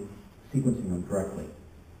by sequencing them correctly. You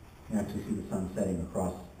can actually see the sun setting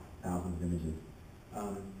across thousands of images.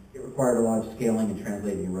 It required a lot of scaling and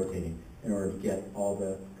translating and rotating in order to get all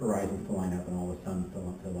the horizons to line up and all the suns to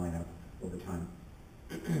line up over time.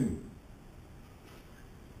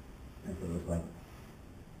 That's what it looks like.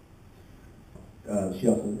 She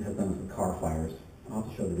also has done this with car fires. I'll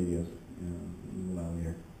have to show the videos a little while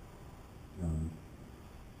later.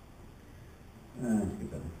 Let's get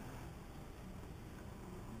that.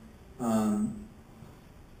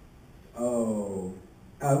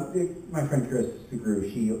 My friend Chris Sugru,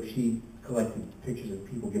 she collected pictures of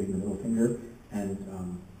people giving the middle finger and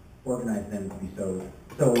organized them to be so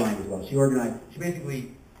aligned as well. She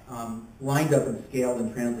basically lined up and scaled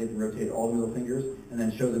and translated and rotated all the middle fingers, and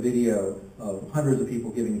then showed the video of hundreds of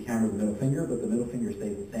people giving the camera the middle finger, but the middle finger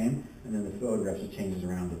stays the same, and then the photograph just changes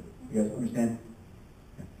around it. You guys understand?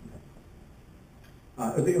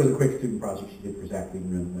 Yeah, okay. It was a quick student project she did for Zach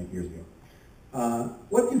Lieberman like years ago.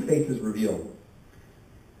 What do faces reveal?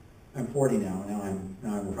 I'm 40 now. Now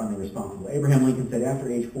I'm finally responsible. Abraham Lincoln said, after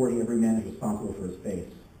age 40, every man is responsible for his face.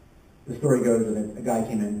 The story goes that a guy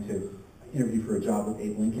came in to interview for a job with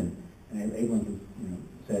Abe Lincoln, and Abe Lincoln,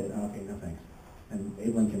 said, okay, no thanks. And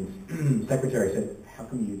Abe Lincoln's secretary said, how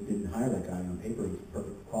come you didn't hire that guy on paper? He's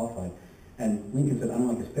perfectly qualified. And Lincoln said, I don't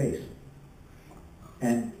like his face.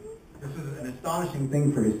 And this is an astonishing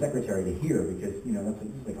thing for his secretary to hear, because this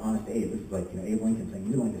is like honest Abe. This is like Abe Lincoln saying,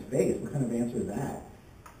 you don't like his face. What kind of answer is that?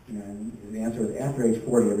 And the answer is, after age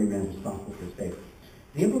 40, every man is responsible for his face.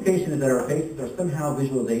 The implication is that our faces are somehow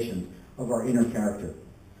visualizations of our inner character.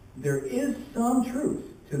 There is some truth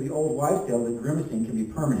to the old wives' tale that grimacing can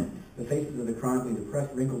be permanent. The faces of the chronically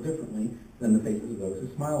depressed wrinkle differently than the faces of those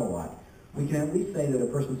who smile a lot. We can at least say that a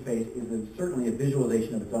person's face is certainly a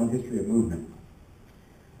visualization of its own history of movement.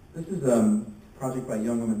 This is a project by a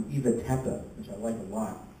young woman, Eva Teppa, which I like a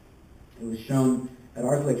lot. It was shown at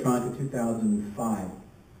Ars Electronica 2005.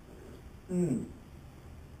 And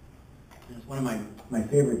it's one of my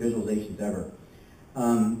favorite visualizations ever.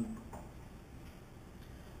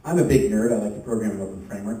 I'm a big nerd. I like to program in Open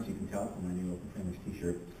Frameworks. You can tell from my new Open Frameworks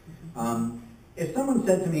t-shirt. If someone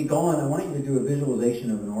said to me, Golan, I want you to do a visualization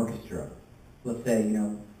of an orchestra, let's say,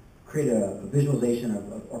 create a visualization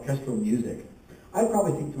of orchestral music, I'd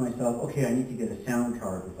probably think to myself, okay, I need to get a sound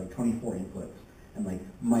card with like 24 inputs and like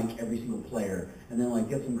mic every single player, and then like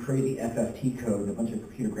get some crazy FFT code and a bunch of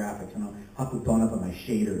computer graphics, and I'll have to bone up on my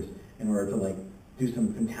shaders in order to like do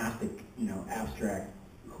some fantastic, abstract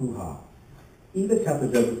hoo-ha. Eva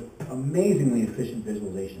Teppa does this amazingly efficient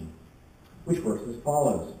visualization, which works as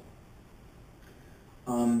follows.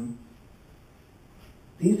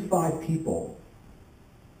 These 5 people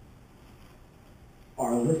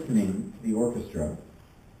are listening to the orchestra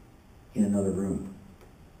in another room.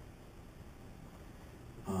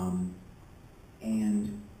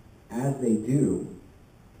 And as they do,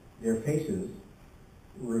 their faces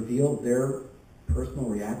reveal their personal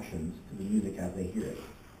reactions to the music as they hear it.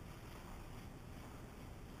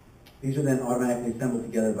 These are then automatically assembled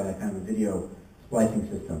together by a kind of a video splicing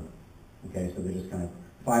system. Okay, so they're just kind of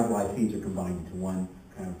 5 live feeds are combined into one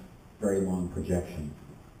kind of very long projection.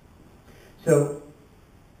 So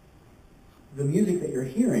the music that you're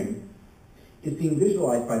hearing is being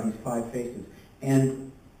visualized by these 5 faces.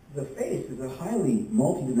 And the face is a highly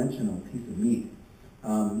multidimensional piece of meat.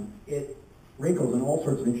 It wrinkles in all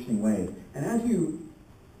sorts of interesting ways. And as you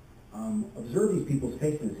observe these people's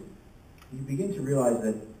faces, you begin to realize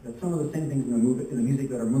that some of the same things in the music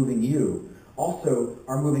that are moving you also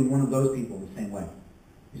are moving one of those people in the same way.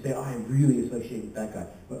 You say, oh, I really associate with that guy.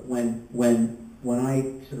 But when I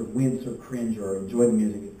sort of wince or cringe or enjoy the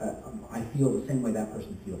music, I feel the same way that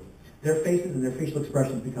person feels. Their faces and their facial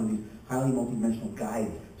expressions become these highly multidimensional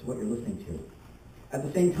guides to what you're listening to. At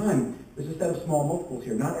the same time, there's a set of small multiples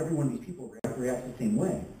here. Not every one of these people reacts the same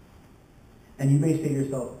way. And you may say to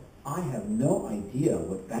yourself, I have no idea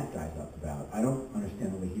what that guy's up about. I don't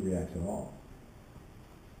understand the way he reacts at all.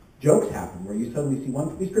 Jokes happen where you suddenly see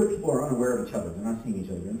these people are unaware of each other. They're not seeing each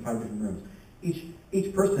other. They're in 5 different rooms.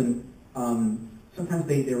 Each person, sometimes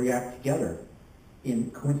they react together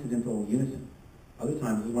in coincidental unison. Other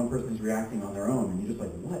times, one person is reacting on their own, and you're just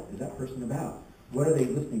like, what is that person about? What are they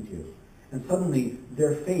listening to? And suddenly,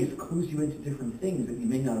 their face clues you into different things that you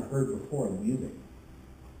may not have heard before in the music.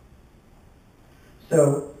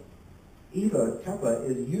 So, Eva Teppa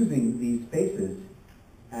is using these faces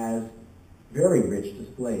as very rich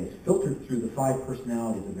displays, filtered through the 5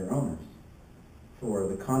 personalities of their owners for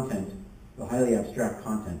the content, the highly abstract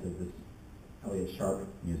content of this Elliott Sharp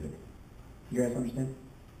music. You guys understand?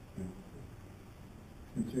 Yeah.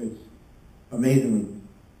 It's amazingly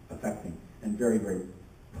affecting and very, very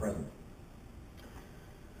present.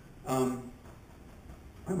 Why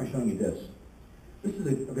am I showing you this? This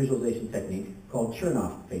is a visualization technique called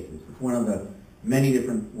Chernoff faces. It's one of the many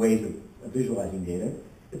different ways of visualizing data.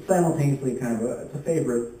 It's simultaneously kind of it's a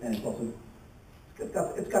favorite, and it's also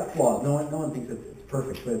it's got flaws. No one thinks it's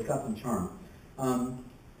perfect, but it's got some charm.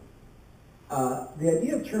 The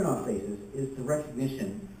idea of Chernoff faces is the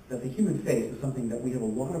recognition that the human face is something that we have a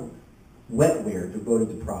lot of wetware devoted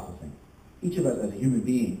to processing. Each of us as a human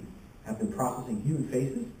being have been processing human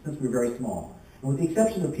faces since we were very small. And with the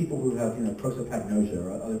exception of people who have, prosopagnosia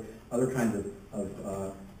or other kinds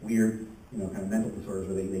of weird, kind of mental disorders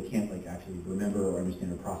where they can't like actually remember or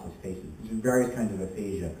understand or process faces. There's various kinds of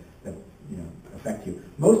aphasia that, affect you.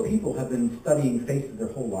 Most people have been studying faces their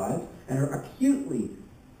whole lives and are acutely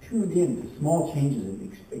tuned in to small changes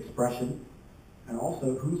in expression and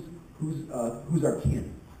also who's our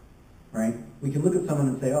kin, right? We can look at someone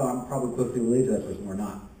and say, oh, I'm probably closely related to that person, or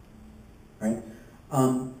not, right?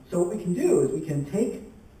 So what we can do is we can take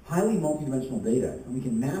highly multidimensional data and we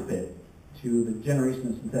can map it to the generation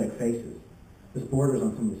of synthetic faces. This borders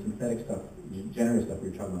on some of the synthetic stuff, generative stuff we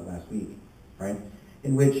were talking about last week, right?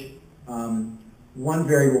 In which one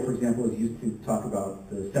variable, for example, is used to talk about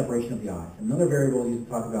the separation of the eyes. Another variable is used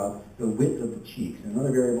to talk about the width of the cheeks. And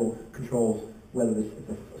another variable controls whether it's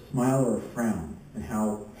a smile or a frown, and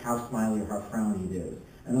how smiley or how frowny it is.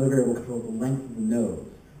 Another variable controls the length of the nose,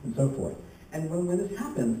 and so forth. And when this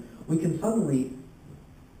happens, we can suddenly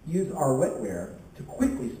use our wetware to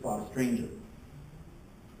quickly spot a stranger,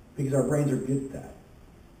 because our brains are good at that.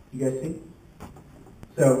 You guys see?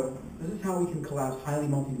 So this is how we can collapse highly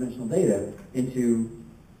multidimensional data into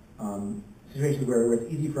situations where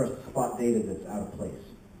it's easy for us to spot data that's out of place.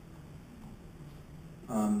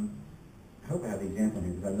 I hope I have the example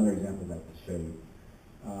here, because I have another example of that to show you.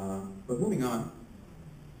 But moving on,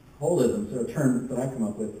 holism is a term that I've come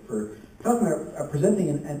up with for talking about presenting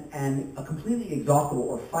a completely exhaustible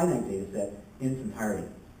or finite data set in its entirety.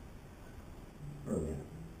 Early on.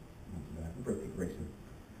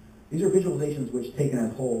 These are visualizations which, taken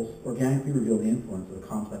as wholes, organically reveal the influence of a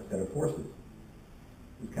complex set of forces.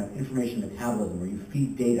 It's kind of information metabolism, where you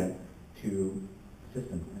feed data to the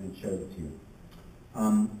system and it shows it to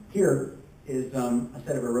you. Here is a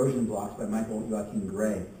set of erosion blocks by Michael Joachim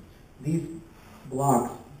Gray. These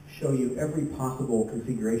blocks show you every possible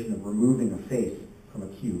configuration of removing a face from a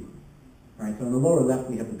cube. Right? So on the lower left,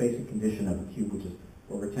 we have the basic condition of a cube, which is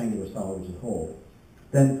a rectangular solid, which is whole.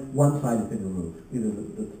 Then one side has been removed,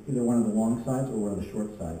 either one of the long sides or one of the short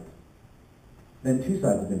sides. Then two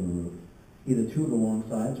sides have been removed, either two of the long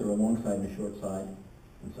sides or a long side and a short side,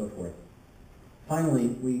 and so forth. Finally,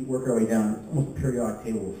 we work our way down. It's almost a periodic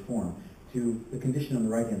table of form to the condition on the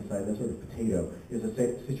right-hand side, that sort of potato, is a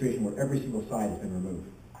situation where every single side has been removed.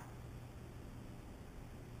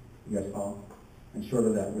 You guys follow? And short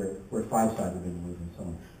of that, where five sides have been removed and so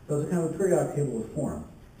on. So it's a kind of a periodic table of form.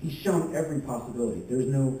 He's shown every possibility. There's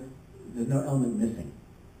no element missing.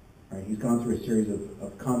 Right? He's gone through a series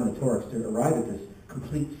of combinatorics to arrive at this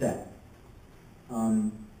complete set.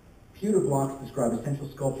 Pewter blocks describe essential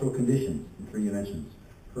sculptural conditions in three dimensions.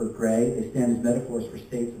 For Gray, they stand as metaphors for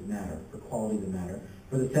states of matter, for qualities of matter,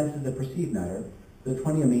 for the senses that perceive matter, for the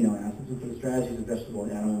 20 amino acids, and for the strategies of vegetable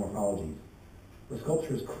and animal morphologies. The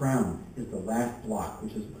sculpture's crown is the last block,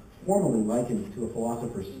 which is formally likened to a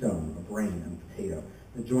philosopher's stone, a brain and a potato,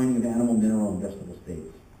 the joining of animal, mineral, and vegetable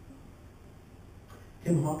states.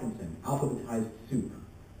 Tim Hawkinson, alphabetized soup.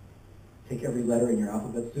 Take every letter in your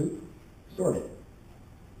alphabet soup, sort it.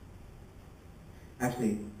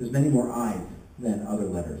 Actually, there's many more I's than other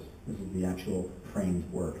letters. This is the actual framed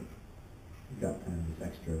work. You've got kind of this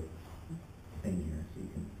extra thing here, so you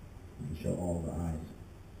can show all the I's.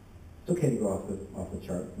 It's okay to go off the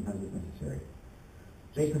chart. Sometimes it's necessary.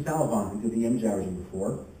 Jason Salavon, who did the image averaging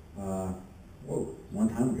before, one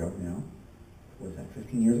time ago now, what is that,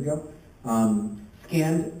 15 years ago,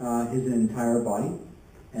 scanned his entire body,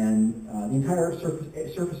 and the entire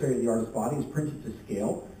surface area of the artist's body is printed to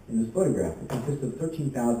scale in this photograph. It consists of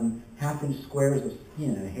 13,000 half-inch squares of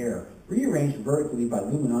skin and hair, rearranged vertically by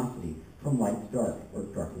luminosity from light to dark, or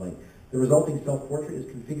dark to light. The resulting self-portrait is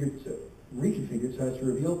reconfigured so as to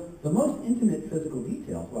reveal the most intimate physical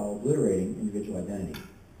details while obliterating individual identity.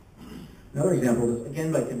 Another example, is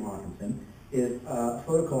again by Tim Hawkinson, is a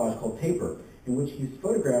photo collage called Taper, in which he's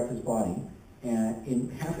photographed his body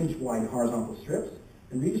in half-inch wide horizontal strips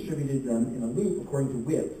and redistributed them in a loop according to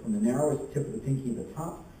width, from the narrowest tip of the pinky at the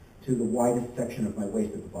top to the widest section of my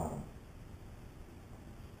waist at the bottom.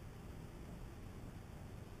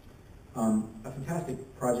 A fantastic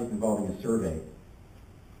project involving a survey.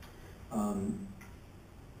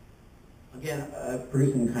 Again,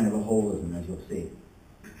 producing a kind of a holism, as you'll see,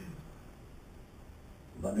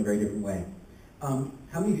 but in a very different way.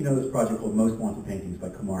 How many of you know this project called Most Wanted Paintings by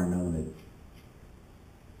Kumar and Melamed?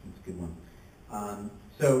 It's a good one.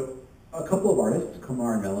 So a couple of artists,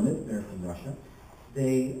 Kumar and Melamed, they're from Russia,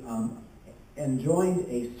 they joined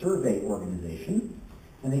a survey organization,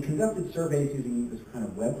 and they conducted surveys using this kind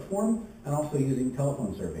of web form and also using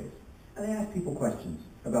telephone surveys. And they asked people questions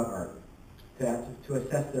about art to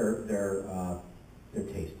assess their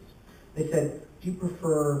tastes. They said, do you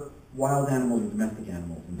prefer wild animals or domestic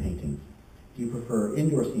animals in paintings? Do you prefer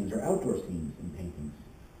indoor scenes or outdoor scenes in paintings?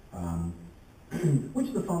 Which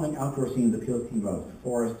of the following outdoor scenes appeals to you most?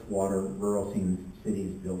 Forests, water, rural scenes,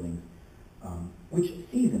 cities, buildings. Which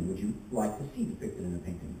season would you like to see depicted in a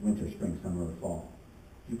painting? Winter, spring, summer, or fall?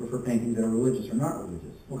 Do you prefer paintings that are religious or not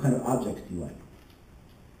religious? What kind of objects do you like?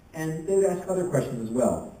 And they would ask other questions as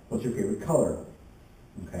well. What's your favorite color?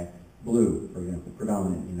 Okay, blue, for example,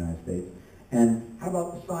 predominant in the United States. And how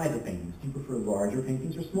about the size of paintings? Do you prefer larger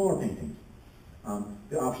paintings or smaller paintings?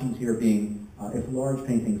 The options here being, if large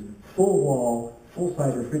paintings, full wall,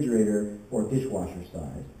 full-size refrigerator, or dishwasher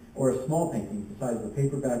size, or a small painting the size of a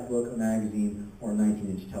paperback book, a magazine, or a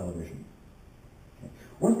 19-inch television. Okay.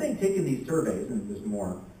 Once they've taken these surveys, and there's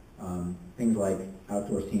more, things like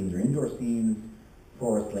outdoor scenes or indoor scenes,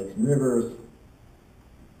 forests, lakes, and rivers,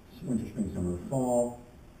 winter, spring, summer, fall.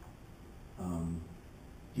 Do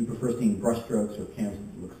you prefer seeing brushstrokes or canvases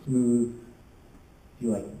that look smooth? Do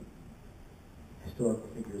you like historical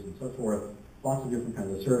figures and so forth? Lots of different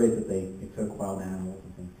kinds of surveys that they took, wild animals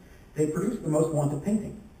and things. They produced the most wanted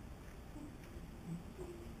painting.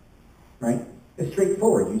 Right? It's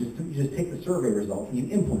straightforward. You just take the survey results and you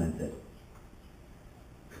implement it.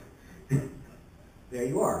 There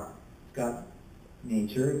you are. It's got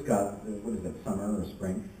nature. It's got, what is it, summer or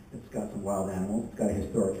spring. It's got some wild animals. It's got a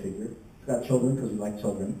historic figure. It's got children because we like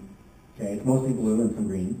children. Okay, it's mostly blue and some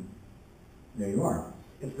green. There you are.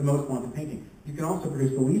 It's the most wanted painting. You can also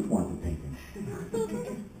produce the least wanted painting.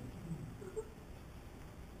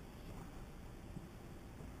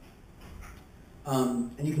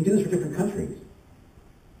 And you can do this for different countries.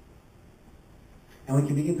 And we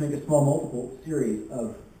can begin to make a small multiple series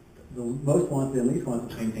of the most wanted and least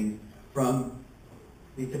wanted paintings from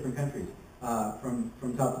these different countries.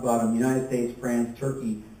 From top to bottom, United States, France,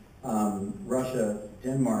 Turkey, Russia,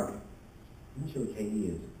 Denmark, I'm not sure what KE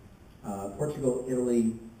is, Portugal,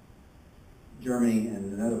 Italy, Germany,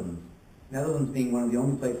 and the Netherlands. Netherlands being one of the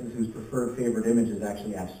only places whose preferred favorite image is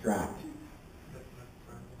actually abstract.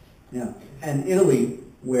 Yeah, and Italy,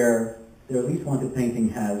 where their least wanted painting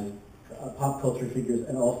has pop culture figures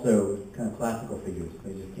and also kind of classical figures.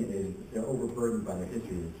 They just can't, they're overburdened by their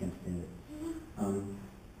history, they can't stand it.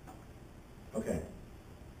 Okay.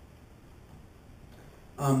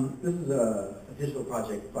 This is a digital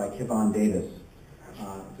project by Kevon Davis.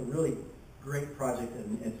 It's a really great project,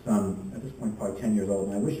 and it's at this point probably 10 years old,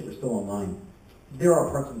 and I wish it were still online. There are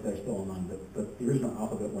parts of it that are still online, but the original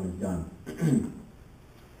alphabet one is done.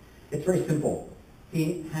 It's very simple.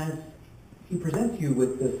 He presents you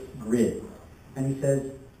with this grid, and he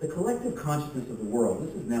says, the collective consciousness of the world,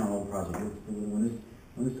 this is now an old project. When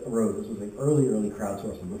this arose, this was like early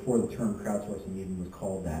crowdsourcing, before the term crowdsourcing even was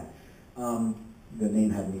called that. The name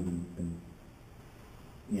hadn't even been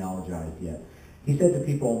neologized yet. He said to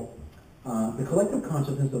people, the collective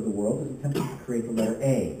consciousness of the world is attempting to create the letter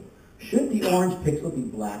A. Should the orange pixel be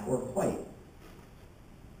black or white?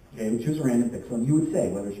 Okay, we choose a random pixel, and you would say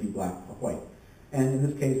whether it should be black or white. And in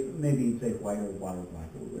this case, maybe you'd say white or black or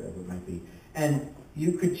whatever it might be. And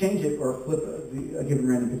you could change it or flip a given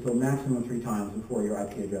random pixel maximum 3 times before your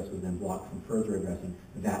IP address was then blocked from further addressing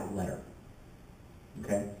that letter.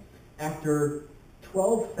 Okay? After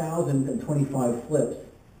 12,025 flips,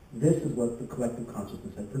 this is what the collective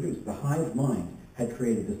consciousness had produced. The hive mind had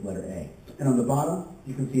created this letter A. And on the bottom,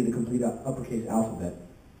 you can see the complete uppercase alphabet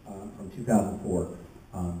from 2004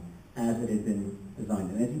 as it had been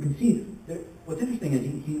designed. And as you can see, what's interesting is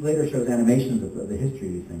he later shows animations of the history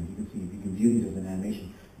of these things. You can see, you can view these as an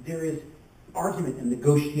animation. There is argument and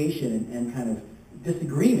negotiation and kind of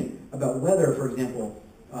disagreement about whether, for example,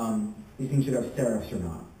 these things should have serifs or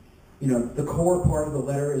not. You know, the core part of the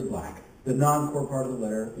letter is black. The non-core part of the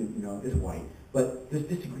letter is white. But there's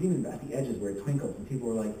disagreement at the edges where it twinkles, and people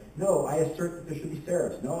are like, no, I assert that there should be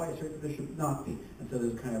serifs. No, I assert that there should not be. And so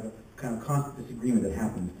there's kind of constant disagreement that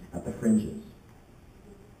happens at the fringes.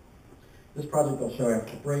 This project I'll show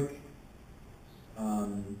after the break.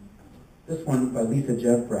 This one by Lisa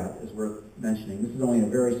Jevbrat is worth mentioning. This is only a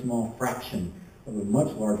very small fraction of a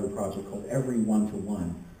much larger project called Every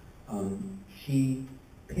One-to-One. She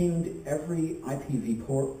pinged every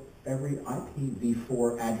IPv4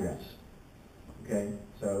 address. Okay,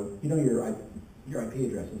 so you know your IP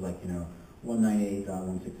address is like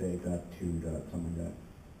 198.168.2. Something like that.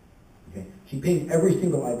 Okay, she pinged every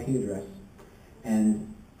single IP address, and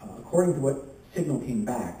according to what signal came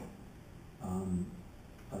back,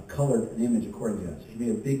 colored an image according to that. So she made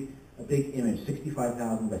a big image,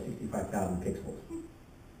 65,000 by 65,000 pixels.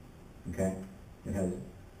 Okay, it has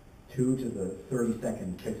 2 to the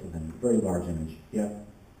 32nd pixels in it. Very large image. Yeah.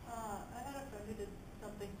 I had a friend who did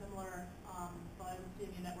something similar by the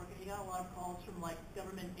CMU network, and he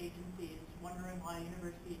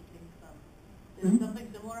Mhm. something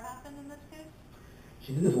similar happen in this case?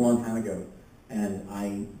 She did this a long time ago, and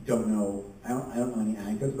I don't know any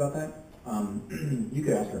anecdotes about that. You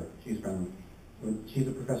could ask her. She's friendly. She's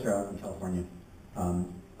a professor out in California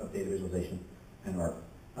of data visualization and art.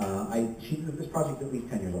 She did this project at least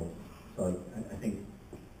 10 years old. So like, I think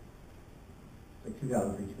like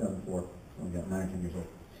 2003, 2004, something like that, 9 or 10 years old.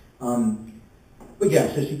 But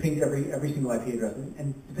yeah, so she pinged every single IP address,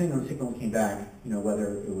 and depending on the signal that came back,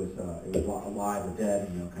 whether it was alive or dead,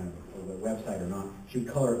 kind of a website or not, she would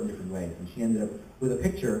color it in different ways, and she ended up with a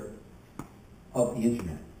picture of the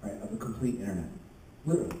internet, right, of the complete internet,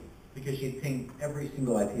 literally, because she had pinged every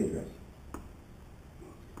single IP address.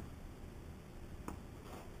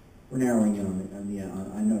 We're narrowing in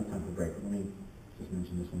on I know it's time for a break, but let me just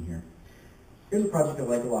mention this one here. Here's a project I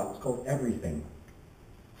like a lot. It's called Everything,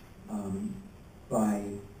 by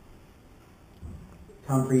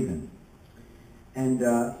Tom Friedman. And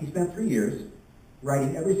he spent 3 years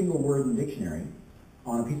writing every single word in the dictionary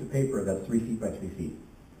on a piece of paper that's 3 feet by 3 feet.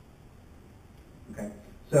 Okay?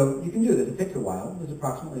 So you can do this. It takes a while. There's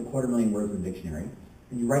approximately 250,000 words in the dictionary.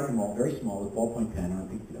 And you write them all very small with ballpoint pen on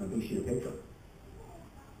a big sheet of paper.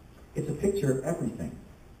 It's a picture of everything.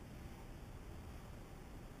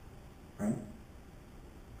 Right?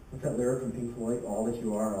 What's that lyric from Pink Floyd? All that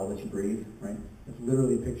you are, all that you breathe, right? It's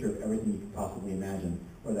literally a picture of everything you could possibly imagine,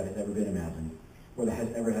 or that has ever been imagined, or that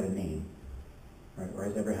has ever had a name, right? Or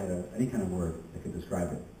has ever had any kind of word that could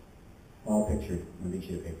describe it. All pictured on a big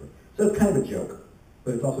sheet of paper. So it's kind of a joke,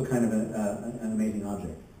 but it's also kind of an amazing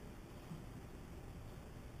object.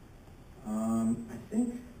 I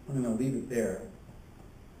think I'm going to leave it there.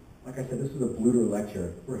 Like I said, this is a Bluter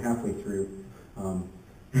lecture. We're halfway through.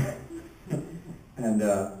 And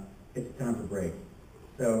it's time for break.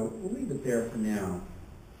 So we'll leave it there for now.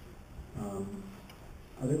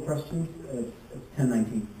 Other questions? It's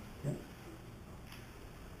 10:19. Yeah.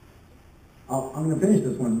 I'm going to finish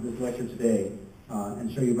this lecture today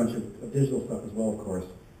and show you a bunch of digital stuff as well, of course.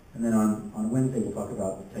 And then on Wednesday we'll talk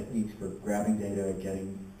about the techniques for grabbing data,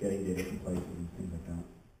 getting data from places and things like that.